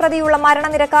 നിലവിൽ ദിനംപ്രതിയുള്ള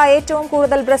മരണനിരക്ക് ഏറ്റവും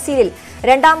കൂടുതൽ ബ്രസീലിൽ.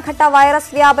 2ാം ഘട്ട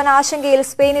വൈറസ് വ്യാപന ആശങ്കയിൽ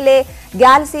സ്പെയിനിലെ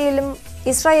ഗാലിസിയയിലും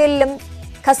ഇസ്രായേലിലും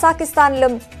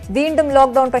ഖസാക്കിസ്ഥാനിലും വീണ്ടും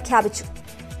ലോക്ഡൌൺ പ്രഖ്യാപിച്ചു.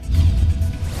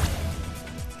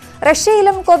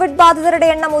 റഷ്യയിലും കോവിഡ് ബാധിതരുടെ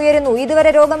എണ്ണം ഉയരുന്നു.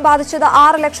 ഇതുവരെ രോഗം ബാധിച്ചത്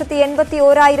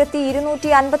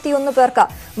 6,81,251 പേർക്ക്.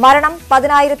 മരണം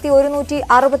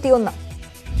 10,161.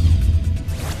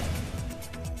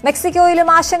 മെക്സിക്കോയിലും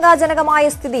ആശങ്കാജനകമായ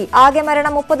സ്ഥിതി. ആകെ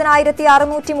മരണം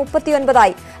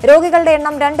 30,639. രോഗികളുടെ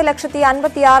എണ്ണം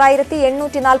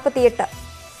 2,56,848.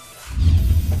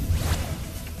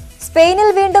 സ്പെയിനിൽ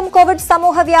വീണ്ടും കോവിഡ്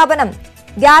സമൂഹ വ്യാപനം.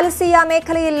 ഗാലിസിയ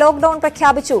മേഖലയിൽ ലോക്ഡൌൺ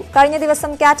പ്രഖ്യാപിച്ചു. കഴിഞ്ഞ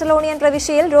ദിവസം കാറ്റലോണിയൻ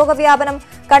പ്രവിശ്യയിൽ രോഗവ്യാപനം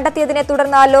കണ്ടെത്തിയതിനെ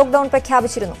തുടർന്ന് ലോക്ഡൌൺ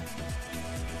പ്രഖ്യാപിച്ചിരുന്നു.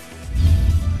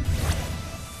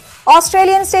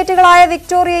 ഓസ്ട്രേലിയൻ സ്റ്റേറ്റുകളായ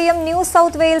വിക്ടോറിയയും ന്യൂ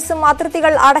സൌത്ത് വെയിൽസും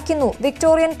അതിർത്തികൾ അടയ്ക്കുന്നു.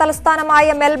 വിക്ടോറിയൻ തലസ്ഥാനമായ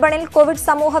മെൽബണിൽ കോവിഡ്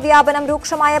സമൂഹ വ്യാപനം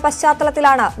രൂക്ഷമായ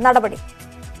പശ്ചാത്തലത്തിലാണ് നടപടി.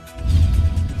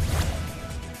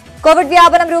 കോവിഡ്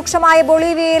വ്യാപനം രൂക്ഷമായ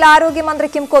ബൊളീവിയയിൽ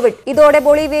ആരോഗ്യമന്ത്രിക്കും കോവിഡ്. ഇതോടെ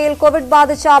ബൊളീവിയയിൽ കോവിഡ്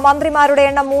ബാധിച്ച മന്ത്രിമാരുടെ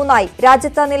എണ്ണം 3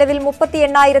 രാജ്യത്ത് നിലവിൽ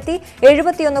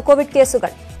 38,071 കോവിഡ്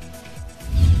കേസുകൾ.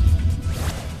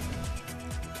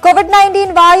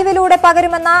 കോവിഡ്-19 വായുവിലൂടെ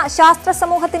പകരുമെന്ന ശാസ്ത്ര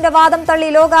സമൂഹത്തിന്റെ വാദം തള്ളി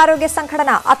ലോകാരോഗ്യ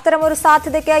സംഘടന. അത്തരമൊരു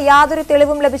സാധ്യതയ്ക്ക് യാതൊരു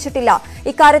തെളിവും ലഭിച്ചിട്ടില്ല.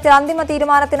 ഇക്കാര്യത്തിൽ അന്തിമ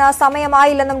തീരുമാനത്തിന്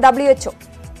സമയമായില്ലെന്നും WHO.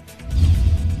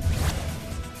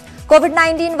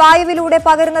 കോവിഡ്-19 വായുവിലൂടെ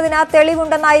പകരുന്നതിന്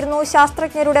തെളിവുണ്ടെന്നായിരുന്നു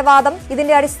ശാസ്ത്രജ്ഞരുടെ വാദം.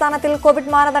 ഇതിന്റെ അടിസ്ഥാനത്തിൽ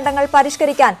കോവിഡ് മാനദണ്ഡങ്ങൾ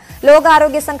പരിഷ്കരിക്കാൻ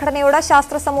ലോകാരോഗ്യ സംഘടനയോട്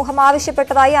ശാസ്ത്ര സമൂഹം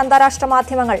ആവശ്യപ്പെട്ടതായി അന്താരാഷ്ട്ര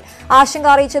മാധ്യമങ്ങൾ. ആശങ്ക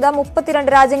അറിയിച്ചത്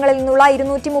 32 രാജ്യങ്ങളിൽ നിന്നുള്ള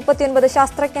 239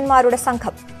 ശാസ്ത്രജ്ഞന്മാരുടെ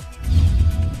സംഘം.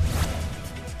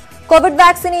 കോവിഡ്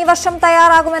വാക്സിൻ ഈ വർഷം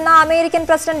തയ്യാറാകുമെന്ന അമേരിക്കൻ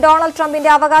പ്രസിഡന്റ് ഡൊണാൾഡ് ട്രംപിന്റെ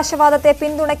അവകാശവാദത്തെ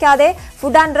പിന്തുണയ്ക്കാതെ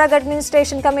food and drug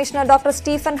administration commissioner doctor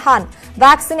Stephen Han.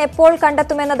 Vaccine എപ്പോൾ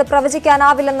കണ്ടെത്തുമെന്നത്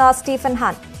പ്രവചിക്കാനാവില്ലെന്ന് സ്റ്റീഫൻ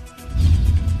ഹാൻ.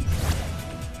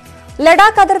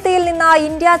 ലഡാക്ക് അതിർത്തിയിൽ നിന്ന്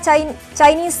ഇന്ത്യ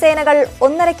ചൈനീസ് സേനകൾ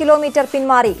 1.5 കിലോമീറ്റർ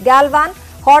പിന്മാറി. ഗാൽവാൻ,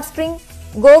 ഹോട്ട് സ്പ്രിംഗ്,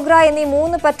 ഗോഗ്ര എന്നീ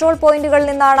 3 പെട്രോൾ പോയിന്റുകളിൽ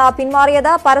നിന്നാണ്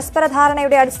പിന്മാറിയത്. പരസ്പര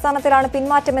ധാരണയുടെ അടിസ്ഥാനത്തിലാണ്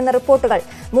പിന്മാറ്റമെന്ന റിപ്പോർട്ടുകൾ.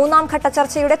 3ാം ഘട്ട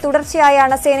ചർച്ചയുടെ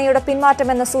തുടർച്ചയായാണ് സേനയുടെ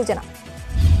പിന്മാറ്റമെന്ന സൂചന.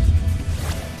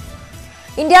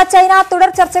 ഇന്ത്യ ചൈന തുടർ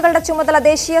ചർച്ചകളുടെ ചുമതല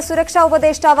ദേശീയ സുരക്ഷാ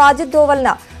ഉപദേഷ്ടാവ് അജിത്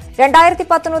ദോവലിന്.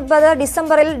 2019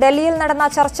 ഡിസംബറിൽ ഡൽഹിയിൽ നടന്ന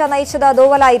ചർച്ച നയിച്ചത്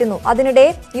ദോവലായിരുന്നു. അതിനിടെ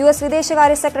US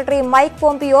വിദേശകാര്യ സെക്രട്ടറി മൈക്ക്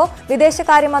പോംപിയോ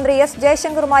വിദേശകാര്യമന്ത്രി S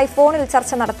ജയശങ്കറുമായി ഫോണിൽ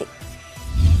ചർച്ച നടത്തി.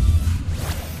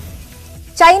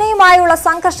 ചൈനയുമായുള്ള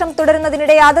സംഘർഷം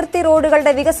തുടരുന്നതിനിടെ അതിർത്തി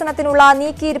റോഡുകളുടെ വികസനത്തിനുള്ള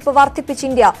നീക്കിയിരിപ്പ് വർദ്ധിപ്പിച്ച്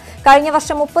ഇന്ത്യ. കഴിഞ്ഞ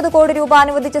വർഷം 30 കോടി രൂപ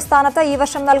അനുവദിച്ച സ്ഥാനത്ത് ഈ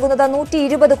വർഷം നൽകുന്നത്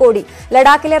 120 കോടി.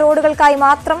 ലഡാക്കിലെ റോഡുകൾക്കായി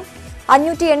മാത്രം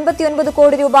 589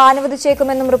 കോടി രൂപ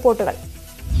അനുവദിച്ചേക്കുമെന്നും റിപ്പോർട്ടുകൾ.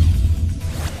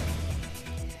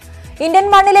 ഇന്ത്യൻ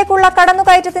മണ്ണിലേക്കുള്ള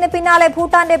കടന്നുകയറ്റത്തിന് പിന്നാലെ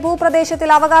ഭൂട്ടാന്റെ ഭൂപ്രദേശത്തിൽ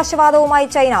അവകാശവാദവുമായി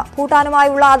ചൈന.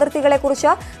 ഭൂട്ടാനുമായുള്ള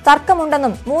അതിർത്തികളെക്കുറിച്ച്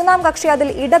തർക്കമുണ്ടെന്നും 3ാം കക്ഷി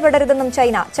അതിൽ ഇടപെടരുതെന്നും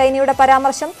ചൈന. ചൈനയുടെ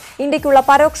പരാമർശം ഇന്ത്യയ്ക്കുള്ള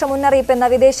പരോക്ഷ മുന്നറിയിപ്പെന്ന്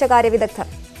വിദേശകാര്യ വിദഗ്ധർ.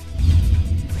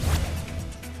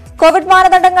 കോവിഡ്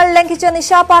മാനദണ്ഡങ്ങൾ ലംഘിച്ച്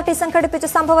നിശാ പാർട്ടി സംഘടിപ്പിച്ച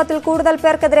സംഭവത്തിൽ കൂടുതൽ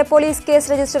പേർക്കെതിരെ പോലീസ് കേസ്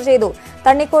രജിസ്റ്റർ ചെയ്തു.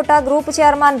 തണ്ണിക്കോട്ട ഗ്രൂപ്പ്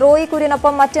ചെയർമാൻ റോയി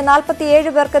കുര്യനൊപ്പം മറ്റ്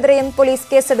 47 പേർക്കെതിരെയും പോലീസ്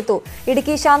കേസെടുത്തു.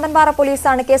 ഇടുക്കി ശാന്തൻപാറ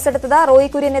പോലീസാണ് കേസെടുത്തത്. റോയി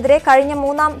കുര്യനെതിരെ കഴിഞ്ഞ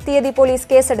 3-ാം തീയതി പോലീസ്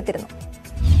കേസെടുത്തിരുന്നു.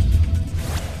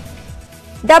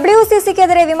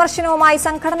 WCCക്കെതിരെ വിമർശനവുമായി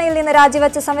സംഘടനയിൽ നിന്ന്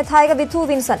രാജിവെച്ച സംവിധായക വിധു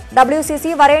വിൻസെന്റ്.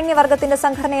 WCC വരേണ്യവർഗത്തിന്റെ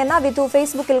സംഘടനയെന്ന് വിധു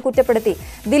ഫേസ്ബുക്കിൽ കുറ്റപ്പെടുത്തി.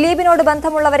 ദിലീപിനോട്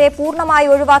ബന്ധമുള്ളവരെ പൂർണ്ണമായി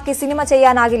ഒഴിവാക്കി സിനിമ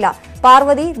ചെയ്യാനാകില്ല.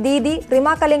 പാർവതി, ദീദി, റിമ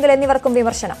കലിംഗൽ എന്നിവർക്കും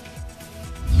വിമർശനം.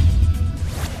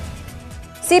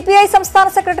 CPI സംസ്ഥാന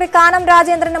സെക്രട്ടറി കാനം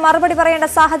രാജേന്ദ്രന് മറുപടി പറയേണ്ട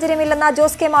സാഹചര്യമില്ലെന്ന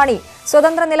ജോസ് കെ മാണി.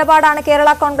 സ്വതന്ത്ര നിലപാടാണ് കേരള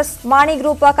കോൺഗ്രസ് മാണി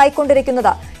ഗ്രൂപ്പ്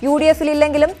കൈക്കൊണ്ടിരിക്കുന്നത്. UDF-ൽ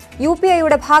ഇല്ലെങ്കിലും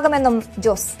UPIയുടെ ഭാഗമെന്നും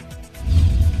ജോസ്.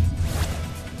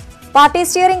 പാർട്ടി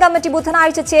സ്റ്റിയറിംഗ് കമ്മിറ്റി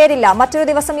ബുധനാഴ്ച ചേരില്ല. മറ്റൊരു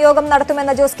ദിവസം യോഗം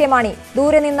നടത്തുമെന്ന ജോസ് കെ മാണി.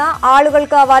 ദൂരെ നിന്ന്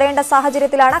ആളുകൾക്ക് വരേണ്ട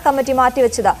സാഹചര്യത്തിലാണ് കമ്മിറ്റി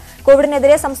മാറ്റിവെച്ചത്.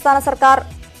 കോവിഡിനെതിരെ സംസ്ഥാന സർക്കാർ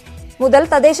മുതൽ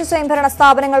തദ്ദേശ സ്വയംഭരണ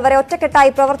സ്ഥാപനങ്ങൾ വരെ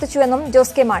ഒറ്റക്കെട്ടായി പ്രവർത്തിച്ചുവെന്നും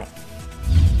ജോസ് കെ മാണി.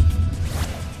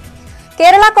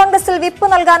 കേരള കോൺഗ്രസിൽ വിപ്പ്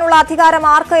നൽകാനുള്ള അധികാരം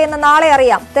ആർക്ക് എന്ന് നാളെ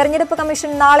അറിയാം. തെരഞ്ഞെടുപ്പ്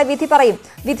കമ്മീഷൻ നാളെ വിധി പറയും.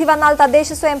 വിധി വന്നാൽ തദ്ദേശ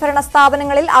സ്വയംഭരണ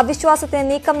സ്ഥാപനങ്ങളിൽ അവിശ്വാസത്തിന്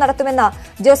നീക്കം നടത്തുമെന്ന്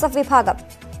ജോസഫ് വിഭാഗം.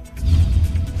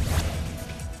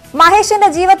 മഹേഷിന്റെ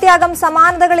ജീവത്യാഗം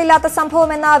സമാനതകളില്ലാത്ത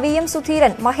സംഭവമെന്ന VM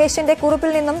സുധീരൻ. മഹേഷിന്റെ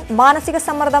കുറിപ്പിൽ നിന്നും മാനസിക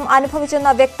സമ്മർദ്ദം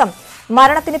അനുഭവിച്ചെന്ന വ്യക്തം.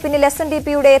 മരണത്തിന് പിന്നിൽ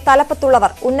SNDPയുടെ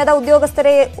തലപ്പത്തുള്ളവർ. ഉന്നത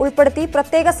ഉദ്യോഗസ്ഥരെ ഉൾപ്പെടുത്തി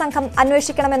പ്രത്യേക സംഘം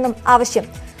അന്വേഷിക്കണമെന്നും ആവശ്യം.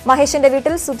 മഹേഷിന്റെ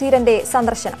വീട്ടിൽ സുധീരന്റെ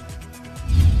സന്ദർശനം.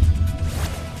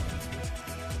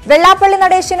 വെള്ളാപ്പള്ളി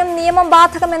നടേശനും നിയമം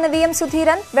ബാധകമെന്ന് VM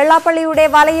സുധീരൻ. വെള്ളാപ്പള്ളിയുടെ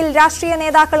വലയിൽ രാഷ്ട്രീയ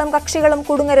നേതാക്കളും കക്ഷികളും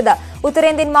കുടുങ്ങരുത്.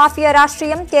 ഉത്തരേന്ത്യൻ മാഫിയ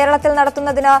രാഷ്ട്രീയം കേരളത്തിൽ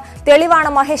നടത്തുന്നതിന് തെളിവാണ്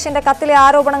മഹേഷിന്റെ കത്തിലെ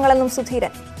ആരോപണങ്ങളെന്നും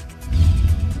സുധീരൻ.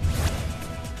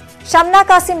 ഷംന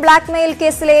കാസിം ബ്ലാക്ക്മെയിൽ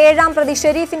കേസിലെ 7ാം പ്രതി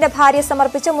ഷെരീഫിന്റെ ഭാര്യ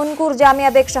സമർപ്പിച്ച മുൻകൂർ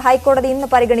ജാമ്യാപേക്ഷ ഹൈക്കോടതി ഇന്ന്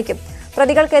പരിഗണിക്കും.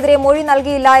 പ്രതികൾക്കെതിരെ മൊഴി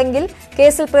നൽകിയില്ല എങ്കിൽ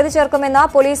കേസിൽ പ്രതി ചേർക്കുമെന്ന്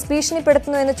പോലീസ്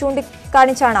ഭീഷണിപ്പെടുത്തുന്നുവെന്ന്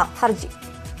ചൂണ്ടിക്കാണിച്ചാണ് ഹർജി.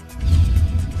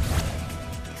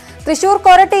 തൃശൂർ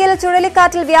കൊരട്ടിയിൽ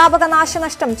ചുഴലിക്കാറ്റിൽ വ്യാപക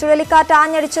നാശനഷ്ടം. ചുഴലിക്കാറ്റ്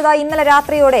ആഞ്ഞടിച്ചത് ഇന്നലെ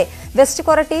രാത്രിയോടെ. വെസ്റ്റ്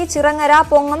കൊരട്ടി, ചിറങ്ങര,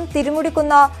 പൊങ്ങം,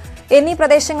 തിരുമുടിക്കുന്ന് എന്നീ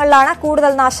പ്രദേശങ്ങളിലാണ്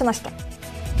കൂടുതൽ നാശനഷ്ടം.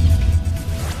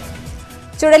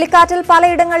 ചുഴലിക്കാറ്റിൽ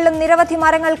പലയിടങ്ങളിലും നിരവധി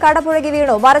മരങ്ങൾ കടപുഴകി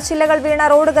വീണു. മരച്ചില്ലകൾ വീണ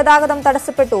റോഡ് ഗതാഗതം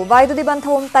തടസ്സപ്പെട്ടു. വൈദ്യുതി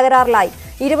ബന്ധവും തകരാറിലായി.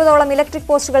 20ഓളം ഇലക്ട്രിക്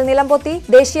പോസ്റ്റുകൾ നിലംപൊത്തി.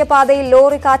 ദേശീയപാതയിൽ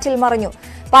ലോറി കാറ്റിൽ മറിഞ്ഞു.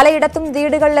 പലയിടത്തും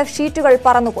വീടുകളിലെ ഷീറ്റുകൾ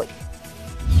പറന്നുപോയി.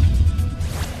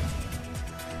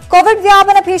 കോവിഡ്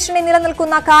വ്യാപന ഭീഷണി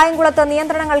നിലനിൽക്കുന്ന കായംകുളത്ത്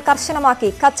നിയന്ത്രണങ്ങൾ കർശനമാക്കി.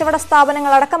 കച്ചവട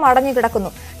സ്ഥാപനങ്ങളടക്കം അടഞ്ഞുകിടക്കുന്നു.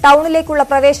 ടൌണിലേക്കുള്ള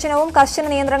പ്രവേശനവും കർശന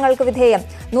നിയന്ത്രണങ്ങൾക്ക് വിധേയം.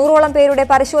 100ഓളം പേരുടെ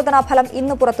പരിശോധനാ ഫലം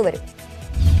ഇന്ന് പുറത്തുവരും.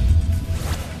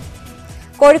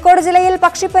 കോഴിക്കോട് ജില്ലയിൽ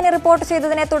പക്ഷിപ്പനി റിപ്പോർട്ട്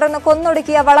ചെയ്തതിനെ തുടർന്ന്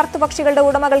കൊന്നൊടുക്കിയ വളർത്തുപക്ഷികളുടെ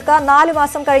ഉടമകൾക്ക് 4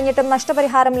 മാസം കഴിഞ്ഞിട്ടും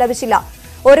നഷ്ടപരിഹാരം ലഭിച്ചില്ല.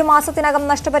 1 മാസത്തിനകം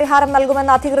നഷ്ടപരിഹാരം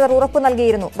നൽകുമെന്ന് അധികൃതർ ഉറപ്പു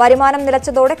നൽകിയിരുന്നു. വരുമാനം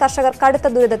നിലച്ചതോടെ കർഷകർ കടുത്ത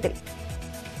ദുരിതത്തിൽ.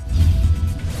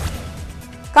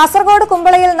 കാസർഗോഡ്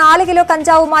കുമ്പളയിൽ 4 കിലോ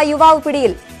കഞ്ചാവുമായി യുവാവ്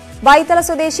പിടിയിൽ. വൈത്തല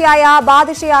സ്വദേശിയായ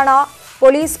ബാദിഷയാണ്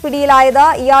പോലീസ് പിടിയിലായത്.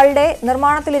 ഇയാളുടെ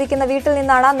നിർമ്മാണത്തിലിരിക്കുന്ന വീട്ടിൽ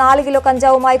നിന്നാണ് 4 കിലോ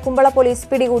കഞ്ചാവുമായി കുമ്പള പോലീസ്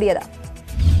പിടികൂടിയത്.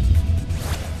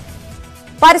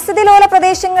 പരിസ്ഥിതി ലോല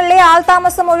പ്രദേശങ്ങളിലെ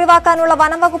ആൾതാമസം ഒഴിവാക്കാനുള്ള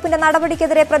വനംവകുപ്പിന്റെ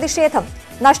നടപടിക്കെതിരെ പ്രതിഷേധം.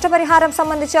 നഷ്ടപരിഹാരം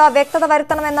സംബന്ധിച്ച് വ്യക്തത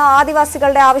വരുത്തണമെന്ന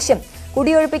ആദിവാസികളുടെ ആവശ്യം.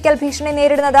 കുടിയൊഴിപ്പിക്കൽ ഭീഷണി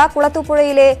നേരിടുന്നത്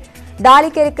കുളത്തൂപ്പുഴയിലെ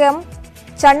ഡാലിക്കരിക്കം,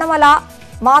 ചണ്ണമല,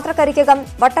 മാത്രക്കരിക്കകം,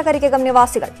 വട്ടക്കരിക്കകം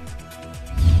നിവാസികൾ.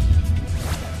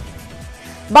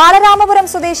 ബാലരാമപുരം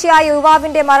സ്വദേശിയായ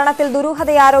യുവാവിന്റെ മരണത്തിൽ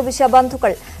ദുരൂഹതയാരോപിച്ച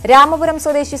ബന്ധുക്കൾ. രാമപുരം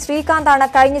സ്വദേശി ശ്രീകാന്താണ്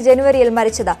കഴിഞ്ഞ ജനുവരിയിൽ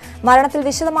മരിച്ചത്. മരണത്തിൽ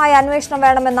വിശദമായ അന്വേഷണം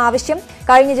വേണമെന്ന ആവശ്യം.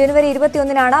 കഴിഞ്ഞ ജനുവരി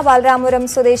 21-നാണ് ബാലരാമപുരം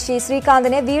സ്വദേശി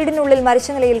ശ്രീകാന്തിനെ വീടിനുള്ളിൽ മരിച്ച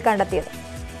നിലയിൽ കണ്ടെത്തിയത്.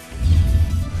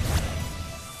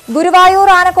 ഗുരുവായൂർ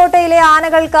ആനക്കോട്ടയിലെ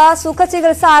ആനകൾക്ക്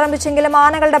സുഖചികിത്സ ആരംഭിച്ചെങ്കിലും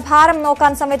ആനകളുടെ ഭാരം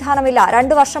നോക്കാൻ സംവിധാനമില്ല.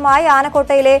 2 വർഷമായി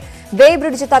ആനക്കോട്ടയിലെ വേ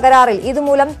ബ്രിഡ്ജ് തകരാറിൽ.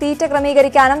 ഇതുമൂലം തീറ്റ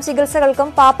ക്രമീകരിക്കാനും ചികിത്സകൾക്കും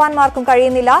പാപ്പാന്മാർക്കും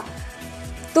കഴിയുന്നില്ല.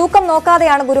 തൂക്കം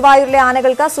നോക്കാതെയാണ് ഗുരുവായൂരിലെ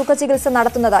ആനകൾക്ക് സുഖചികിത്സ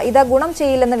നടത്തുന്നത്. ഇത് ഗുണം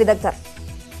ചെയ്യില്ലെന്ന് വിദഗ്ധർ.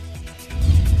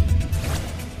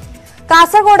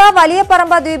 കാസർഗോഡ്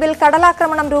വലിയപറമ്പ ദ്വീപിൽ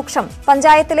കടലാക്രമണം രൂക്ഷം.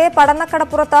 പഞ്ചായത്തിലെ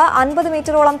പടന്നക്കടപ്പുറത്ത് 50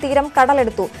 മീറ്ററോളം തീരം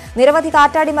കടലെടുത്തു. നിരവധി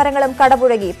കാറ്റാടി മരങ്ങളും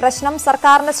കടപുഴകി. പ്രശ്നം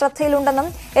സർക്കാരിന്റെ ശ്രദ്ധയിലുണ്ടെന്നും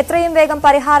എത്രയും വേഗം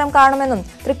പരിഹാരം കാണുമെന്നും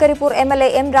തൃക്കരിപ്പൂർ MLA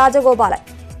M രാജഗോപാലൻ.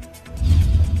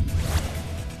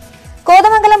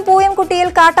 കോതമംഗലം പൂയംകുട്ടിയിൽ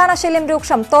കാട്ടാനശല്യം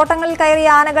രൂക്ഷം. തോട്ടങ്ങളിൽ കയറിയ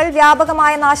ആനകൾ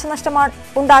വ്യാപകമായ നാശനഷ്ടം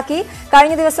ഉണ്ടാക്കി.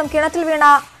 കഴിഞ്ഞ ദിവസം കിണറ്റിൽ വീണ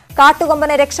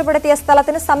കാട്ടുകൊമ്പനെ രക്ഷപ്പെടുത്തിയ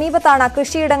സ്ഥലത്തിന് സമീപത്താണ്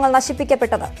കൃഷിയിടങ്ങൾ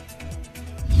നശിപ്പിക്കപ്പെട്ടത്.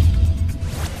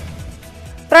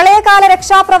 പ്രളയകാല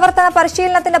രക്ഷാപ്രവർത്തന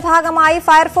പരിശീലനത്തിന്റെ ഭാഗമായി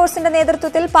ഫയർഫോഴ്സിന്റെ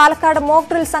നേതൃത്വത്തിൽ പാലക്കാട് മോക്ക്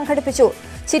ഡ്രിൽ സംഘടിപ്പിച്ചു.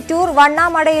 ചിറ്റൂർ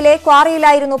വണ്ണാമടയിലെ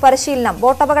ക്വാറിയിലായിരുന്നു പരിശീലനം.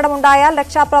 ബോട്ടപകടമുണ്ടായാൽ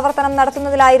രക്ഷാപ്രവർത്തനം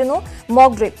നടത്തുന്നതിലായിരുന്നു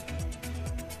മോക്ക് ഡ്രിൽ.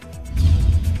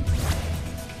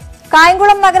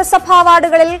 കായംകുളം നഗരസഭാ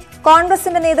വാർഡുകളിൽ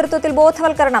കോൺഗ്രസിന്റെ നേതൃത്വത്തിൽ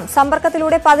ബോധവൽക്കരണം.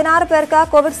 സമ്പർക്കത്തിലൂടെ 16 പേർക്ക്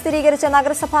കോവിഡ് സ്ഥിരീകരിച്ച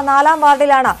നഗരസഭ 4-ാം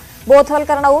വാർഡിലാണ്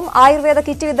ബോധവൽക്കരണവും ആയുർവേദ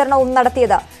കിറ്റ് വിതരണവും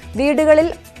നടത്തിയത്. വീടുകളിൽ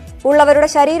ഉള്ളവരുടെ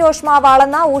ശരീരോഷ്മാവ്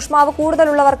അളന്ന ഊഷ്മാവ്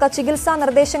കൂടുതലുള്ളവർക്ക് ചികിത്സാ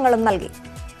നിർദ്ദേശങ്ങളും നൽകി.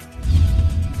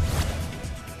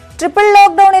 ട്രിപ്പിൾ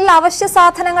ലോക്ഡൌണിൽ അവശ്യ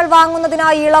സാധനങ്ങൾ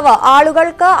വാങ്ങുന്നതിനായി ഇളവ്.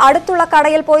 ആളുകൾക്ക് അടുത്തുള്ള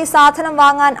കടയിൽ പോയി സാധനം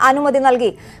വാങ്ങാൻ അനുമതി നൽകി.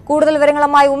 കൂടുതൽ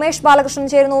വിവരങ്ങളുമായി ഉമേഷ് ബാലകൃഷ്ണൻ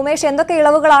ചേരുന്നു. ഉമേഷ്, എന്തൊക്കെ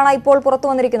ഇളവുകളാണ് ഇപ്പോൾ പുറത്തു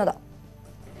വന്നിരിക്കുന്നത്?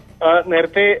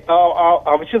 നേരത്തെ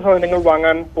അവശ്യ സാധനങ്ങൾ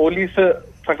വാങ്ങാൻ പോലീസ്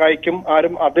സഹായിക്കും,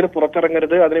 ആരും അതിന്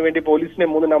പുറത്തിറങ്ങരുത്, അതിനുവേണ്ടി പോലീസിന്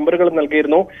 3 നമ്പറുകൾ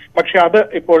നൽകിയിരുന്നു. പക്ഷെ അത്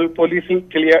ഇപ്പോൾ പോലീസിൽ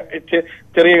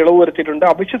ചെറിയ ഇളവ് വരുത്തിയിട്ടുണ്ട്.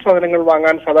 അവശ്യ സാധനങ്ങൾ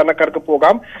വാങ്ങാൻ സാധാരണക്കാർക്ക്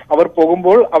പോകാം. അവർ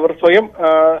പോകുമ്പോൾ അവർ സ്വയം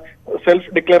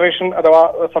സെൽഫ് ഡിക്ലറേഷൻ അഥവാ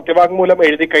സത്യവാങ്മൂലം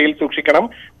എഴുതി കയ്യിൽ സൂക്ഷിക്കണം.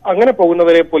 അങ്ങനെ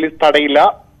പോകുന്നവരെ പോലീസ് തടയില്ല.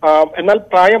 എന്നാൽ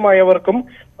പ്രായമായവർക്കും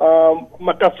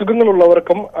മറ്റ്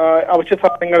അസുഖങ്ങളുള്ളവർക്കും അവശ്യ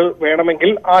സാധനങ്ങൾ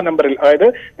വേണമെങ്കിൽ ആ നമ്പറിൽ, അതായത്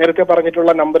നേരത്തെ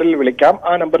പറഞ്ഞിട്ടുള്ള നമ്പറിൽ വിളിക്കാം.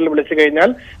 ആ നമ്പറിൽ വിളിച്ചു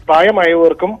കഴിഞ്ഞാൽ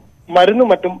പ്രായമായവർക്കും മരുന്നും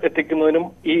മറ്റും എത്തിക്കുന്നതിനും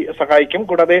ഈ സഹായിക്കും.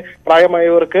 കൂടാതെ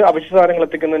പ്രായമായവർക്ക് അവശ്യ സാധനങ്ങൾ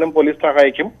എത്തിക്കുന്നതിനും പോലീസ്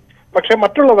സഹായിക്കും. പക്ഷെ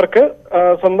മറ്റുള്ളവർക്ക്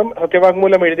സ്വന്തം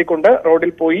സത്യവാങ്മൂലം എഴുതിക്കൊണ്ട്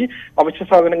റോഡിൽ പോയി അവശ്യ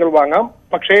സാധനങ്ങൾ വാങ്ങാം.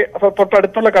 പക്ഷേ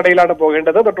തൊട്ടടുത്തുള്ള കടയിലാണ്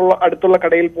പോകേണ്ടത്. അടുത്തുള്ള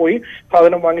കടയിൽ പോയി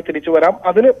സാധനം വാങ്ങി തിരിച്ചു വരാം.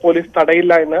 അതിന് പോലീസ്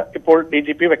തടയില്ല എന്ന് ഇപ്പോൾ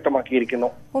DGP വ്യക്തമാക്കിയിരിക്കുന്നു.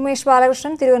 ഉമേഷ്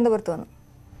ബാലകൃഷ്ണൻ, തിരുവനന്തപുരത്ത് നിന്ന്.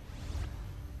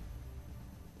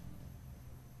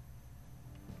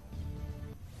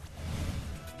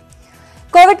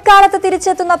 കോവിഡ് കാലത്ത്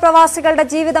തിരിച്ചെത്തുന്ന പ്രവാസികളുടെ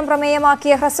ജീവിതം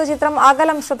പ്രമേയമാക്കിയ ഹ്രസ്വചിത്രം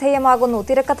അകലം ശ്രദ്ധേയമാകുന്നു.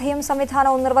 തിരക്കഥയും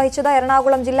സംവിധാനവും നിർവഹിച്ചത്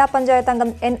എറണാകുളം ജില്ലാ പഞ്ചായത്ത് അംഗം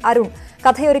N Arun.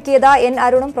 കഥയൊരുക്കിയത് N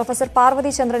അരുണും professor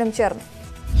Parvathi ചന്ദ്രനും ചേർന്നു.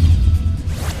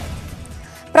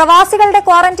 പ്രവാസികളുടെ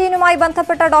ക്വാറന്റീനുമായി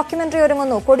ബന്ധപ്പെട്ട ഡോക്യുമെന്ററി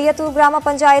ഒരുങ്ങുന്നു. കൊടിയത്തൂർ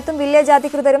ഗ്രാമപഞ്ചായത്തും വില്ലേജ്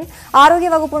അധികൃതരും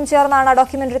ആരോഗ്യവകുപ്പും ചേർന്നാണ്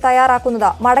ഡോക്യുമെന്ററി തയ്യാറാക്കുന്നത്.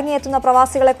 മടങ്ങിയെത്തുന്ന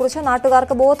പ്രവാസികളെക്കുറിച്ച്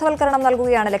നാട്ടുകാർക്ക് ബോധവൽക്കരണം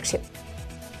നൽകുകയാണ് ലക്ഷ്യം.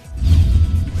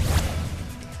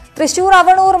 തൃശൂർ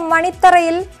അവണൂർ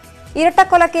മണിത്തറയിൽ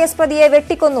ഇരട്ടക്കൊലക്കേസ് പ്രതിയെ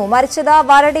വെട്ടിക്കൊന്നു. മരിച്ചത്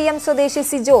വരടിയം സ്വദേശി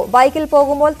സിജോ. ബൈക്കിൽ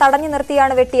പോകുമ്പോൾ തടഞ്ഞു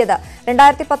നിർത്തിയാണ് വെട്ടിയത്.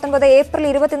 2019 ഏപ്രിൽ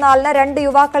 24-ന് 2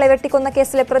 യുവാക്കളെ വെട്ടിക്കൊന്ന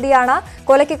കേസിലെ പ്രതിയാണ്.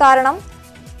 കൊലയ്ക്ക് കാരണം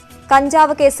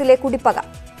കഞ്ചാവ് കേസിലെ കുടിപ്പക.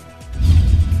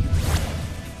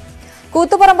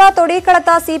 കൂത്തുപറമ്പ്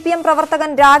തൊടിയിക്കളത്ത് CPM പ്രവർത്തകൻ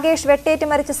രാകേഷ് വെട്ടേറ്റ്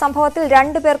മരിച്ച സംഭവത്തിൽ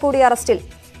 2 പേർ കൂടി അറസ്റ്റിൽ.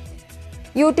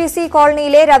 UTC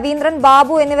കോളനിയിലെ രവീന്ദ്രൻ,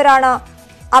 ബാബു എന്നിവരാണ്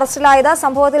അറസ്റ്റിലായത്.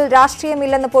 സംഭവത്തിൽ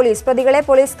രാഷ്ട്രീയമില്ലെന്ന് പോലീസ്. പ്രതികളെ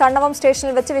പോലീസ് കണ്ണവം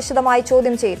സ്റ്റേഷനിൽ വെച്ച് വിശദമായി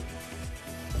ചോദ്യം ചെയ്തു.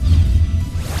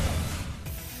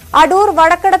 Adoor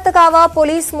Vadakkadathukavu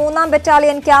police 3-ാം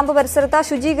battalion camp പരിസരത്ത്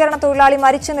ശുചീകരണ തൊഴിലാളി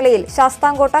മരിച്ച നിലയിൽ.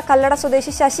 ശാസ്താംകോട്ട കല്ലട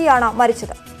സ്വദേശി ശശിയാണ്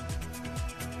മരിച്ചത്.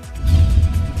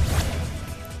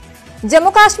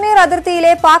 ജമ്മുകാശ്മീർ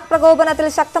അതിർത്തിയിലെ പാക് പ്രകോപനത്തിൽ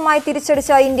ശക്തമായി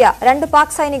തിരിച്ചടിച്ച ഇന്ത്യ. 2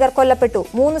 പാക് സൈനികർ കൊല്ലപ്പെട്ടു,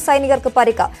 3 സൈനികർക്ക്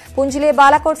പരിക്ക്. പുഞ്ചിലെ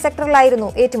ബാലാകോട്ട്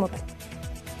സെക്ടറിലായിരുന്നു ഏറ്റുമുട്ടൽ.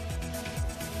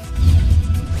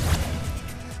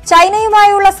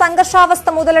 ചൈനയുമായുള്ള സംഘർഷാവസ്ഥ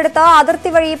മുതലെടുത്ത് അതിർത്തി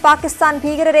വഴി പാകിസ്ഥാൻ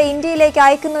ഭീകരരെ ഇന്ത്യയിലേക്ക്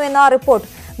അയക്കുന്നുവെന്ന റിപ്പോർട്ട്.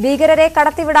 ഭീകരരെ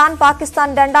കടത്തിവിടാൻ പാകിസ്ഥാൻ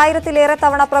 2000-ലേറെ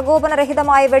തവണ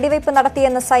പ്രകോപനരഹിതമായ വെടിവയ്പ്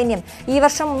നടത്തിയെന്ന് സൈന്യം. ഈ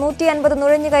വർഷം 150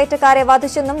 നുഴഞ്ഞുകയറ്റക്കാരെ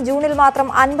വധിച്ചെന്നും ജൂണിൽ മാത്രം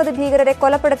 50 ഭീകരരെ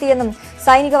കൊലപ്പെടുത്തിയെന്നും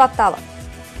സൈനിക വക്താവ്.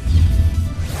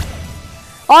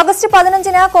 ഓഗസ്റ്റ്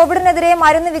 15-ന് കോവിഡിനെതിരെ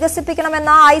മരുന്ന്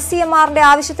വികസിപ്പിക്കണമെന്ന ICMR-ന്റെ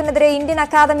ആവശ്യത്തിനെതിരെ ഇന്ത്യൻ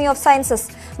അക്കാദമി ഓഫ് സയൻസസ്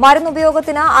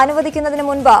മരുന്നുപയോഗത്തിന് അനുവദിക്കുന്നതിന്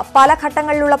മുൻപ് പല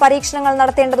ഘട്ടങ്ങളിലുള്ള പരീക്ഷണങ്ങൾ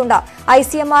നടത്തേണ്ടതുണ്ട്.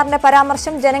 ICMR-ന്റെ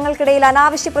പരാമർശം ജനങ്ങൾക്കിടയിൽ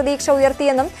അനാവശ്യ പ്രതീക്ഷ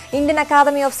ഉയർത്തിയെന്നും ഇന്ത്യൻ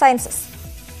അക്കാദമി ഓഫ് സയൻസസ്.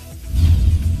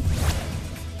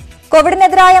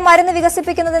 കോവിഡിനെതിരായ മരുന്ന്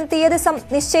വികസിപ്പിക്കുന്നതിന് തീയതി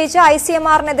നിശ്ചയിച്ച്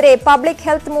ICMR-നെതിരെ പബ്ലിക്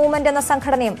ഹെൽത്ത് മൂവ്മെന്റ് എന്ന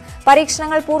സംഘടനയും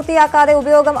പരീക്ഷണങ്ങൾ പൂർത്തിയാക്കാതെ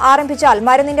ഉപയോഗം ആരംഭിച്ചാൽ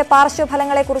മരുന്നിന്റെ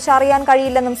പാർശ്വഫലങ്ങളെക്കുറിച്ച് അറിയാൻ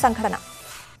കഴിയില്ലെന്നും സംഘടന.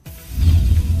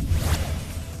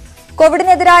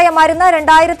 കോവിഡിനെതിരായ മരുന്ന്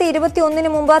 2021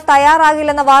 മുമ്പ്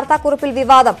തയ്യാറാകില്ലെന്ന വാർത്താക്കുറിപ്പിൽ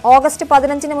വിവാദം. ഓഗസ്റ്റ്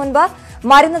 15-ന് മുൻപ്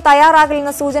മരുന്ന്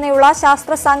തയ്യാറാകില്ലെന്ന സൂചനയുള്ള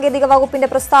ശാസ്ത്ര സാങ്കേതിക വകുപ്പിന്റെ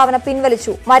പ്രസ്താവന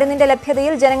പിൻവലിച്ചു. മരുന്നിന്റെ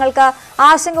ലഭ്യതയിൽ ജനങ്ങൾക്ക്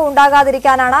ആശങ്ക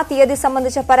ഉണ്ടാകാതിരിക്കാനാണ് തീയതി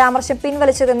സംബന്ധിച്ച പരാമർശം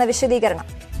പിൻവലിച്ചതെന്ന് വിശദീകരണം.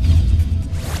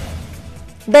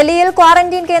 ഡൽഹിയിൽ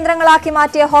ക്വാറന്റീൻ കേന്ദ്രങ്ങളാക്കി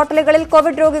മാറ്റിയ ഹോട്ടലുകളിൽ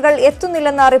കോവിഡ് രോഗികൾ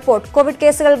എത്തുന്നില്ലെന്ന റിപ്പോർട്ട്. കോവിഡ്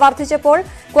കേസുകൾ വർദ്ധിച്ചപ്പോൾ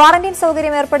ക്വാറന്റീൻ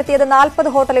സൗകര്യം ഏർപ്പെടുത്തിയത്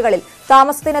 40 ഹോട്ടലുകളിൽ.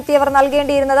 താമസത്തിനെത്തിയവർ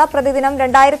നൽകേണ്ടിയിരുന്നത് പ്രതിദിനം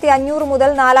 2500 മുതൽ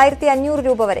 4500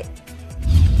 രൂപ വരെ.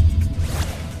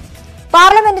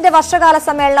 പാർലമെന്റിന്റെ വർഷകാല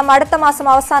സമ്മേളനം അടുത്ത മാസം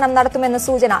അവസാനം നടത്തുമെന്ന്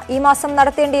സൂചന. ഈ മാസം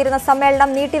നടത്തേണ്ടിയിരുന്ന സമ്മേളനം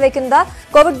നീട്ടിവെക്കുന്നത്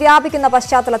കോവിഡ് വ്യാപിക്കുന്ന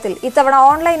പശ്ചാത്തലത്തിൽ. ഇത്തവണ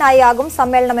ഓൺലൈനായി ആകും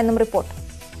സമ്മേളനമെന്നും റിപ്പോർട്ട്.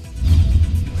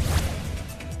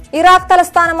 ഇറാഖ്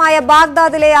തലസ്ഥാനമായ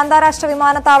ബാഗ്ദാദിലെ അന്താരാഷ്ട്ര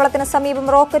വിമാനത്താവളത്തിന് സമീപം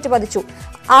റോക്കറ്റ് പതിച്ചു.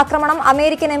 ആക്രമണം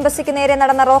അമേരിക്കൻ എംബസിക്ക് നേരെ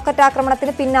നടന്ന റോക്കറ്റ്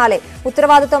ആക്രമണത്തിന് പിന്നാലെ.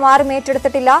 ഉത്തരവാദിത്വം ആരും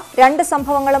ഏറ്റെടുത്തിട്ടില്ല. 2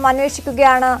 സംഭവങ്ങളും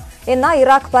അന്വേഷിക്കുകയാണ് എന്ന്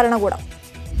ഇറാഖ് ഭരണകൂടം.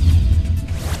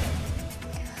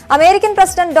 അമേരിക്കൻ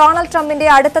പ്രസിഡന്റ് ഡൊണാൾഡ് ട്രംപിന്റെ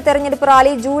അടുത്ത തെരഞ്ഞെടുപ്പ്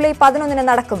റാലി ജൂലൈ 11-ന്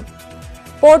നടക്കും.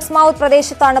 പോർട്സ്മൌത്ത്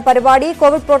പ്രദേശത്താണ് പരിപാടി.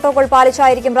 കോവിഡ് പ്രോട്ടോകോൾ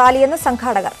പാലിച്ചായിരിക്കും റാലിയെന്ന്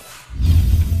സംഘാടകർ.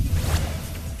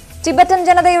 ടിബറ്റൻ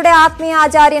ജനതയുടെ ആത്മീയ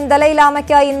ആചാര്യൻ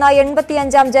ദലൈലാമയ്ക്ക് ഇന്ന്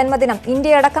 85-ാം ജന്മദിനം.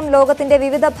 ഇന്ത്യയടക്കം ലോകത്തിന്റെ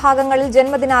വിവിധ ഭാഗങ്ങളിൽ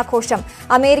ജന്മദിനാഘോഷം.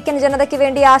 അമേരിക്കൻ ജനതയ്ക്ക്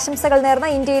വേണ്ടി ആശംസകൾ നേർന്ന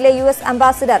ഇന്ത്യയിലെ US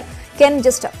അംബാസിഡർ കെൻ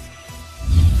ജസ്റ്റർ.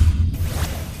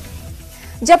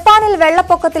 ജപ്പാനിൽ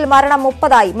വെള്ളപ്പൊക്കത്തിൽ മരണം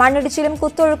 30ആയി. മണ്ണിടിച്ചിലും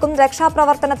കുത്തൊഴുക്കും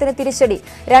രക്ഷാപ്രവർത്തനത്തിന് തിരിച്ചടി.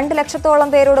 2 ലക്ഷത്തോളം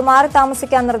പേരോട് മാറി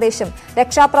താമസിക്കാൻ നിർദ്ദേശം.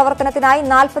 രക്ഷാപ്രവർത്തനത്തിനായി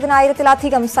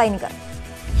 40,000-ത്തിലധികം സൈനികർ.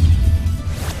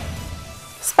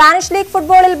 സ്പാനിഷ് ലീഗ്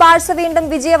ഫുട്ബോളിൽ ബാഴ്സ വീണ്ടും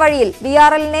വിജയവഴിയിൽ.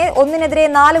 VRL-നെ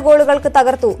 1-4 ഗോളുകൾക്ക്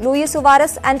തകർത്തു. Luis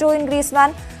Suarez, Antoine Griezmann,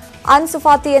 Ansu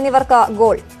Fathi എന്നിവർക്ക്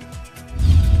ഗോൾ.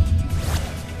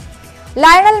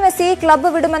 ലയണൽ മെസ്സി ക്ലബ്ബ്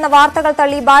വിടുമെന്ന വാർത്തകൾ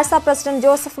തള്ളി Barca president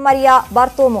Joseph Maria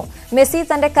ബർത്തോമോ. Messi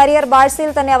തന്റെ കരിയർ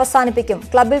ബാഴ്സയിൽ തന്നെ അവസാനിപ്പിക്കും.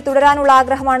 ക്ലബ്ബിൽ തുടരാനുള്ള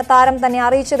ആഗ്രഹമാണ് താരം തന്നെ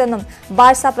അറിയിച്ചതെന്നും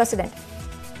ബാഴ്സ പ്രസിഡന്റ്.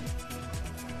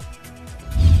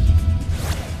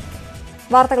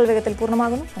 വാർത്തകൾ വേഗത്തിൽ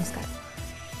പൂർണ്ണമാകുന്നു. നമസ്കാരം.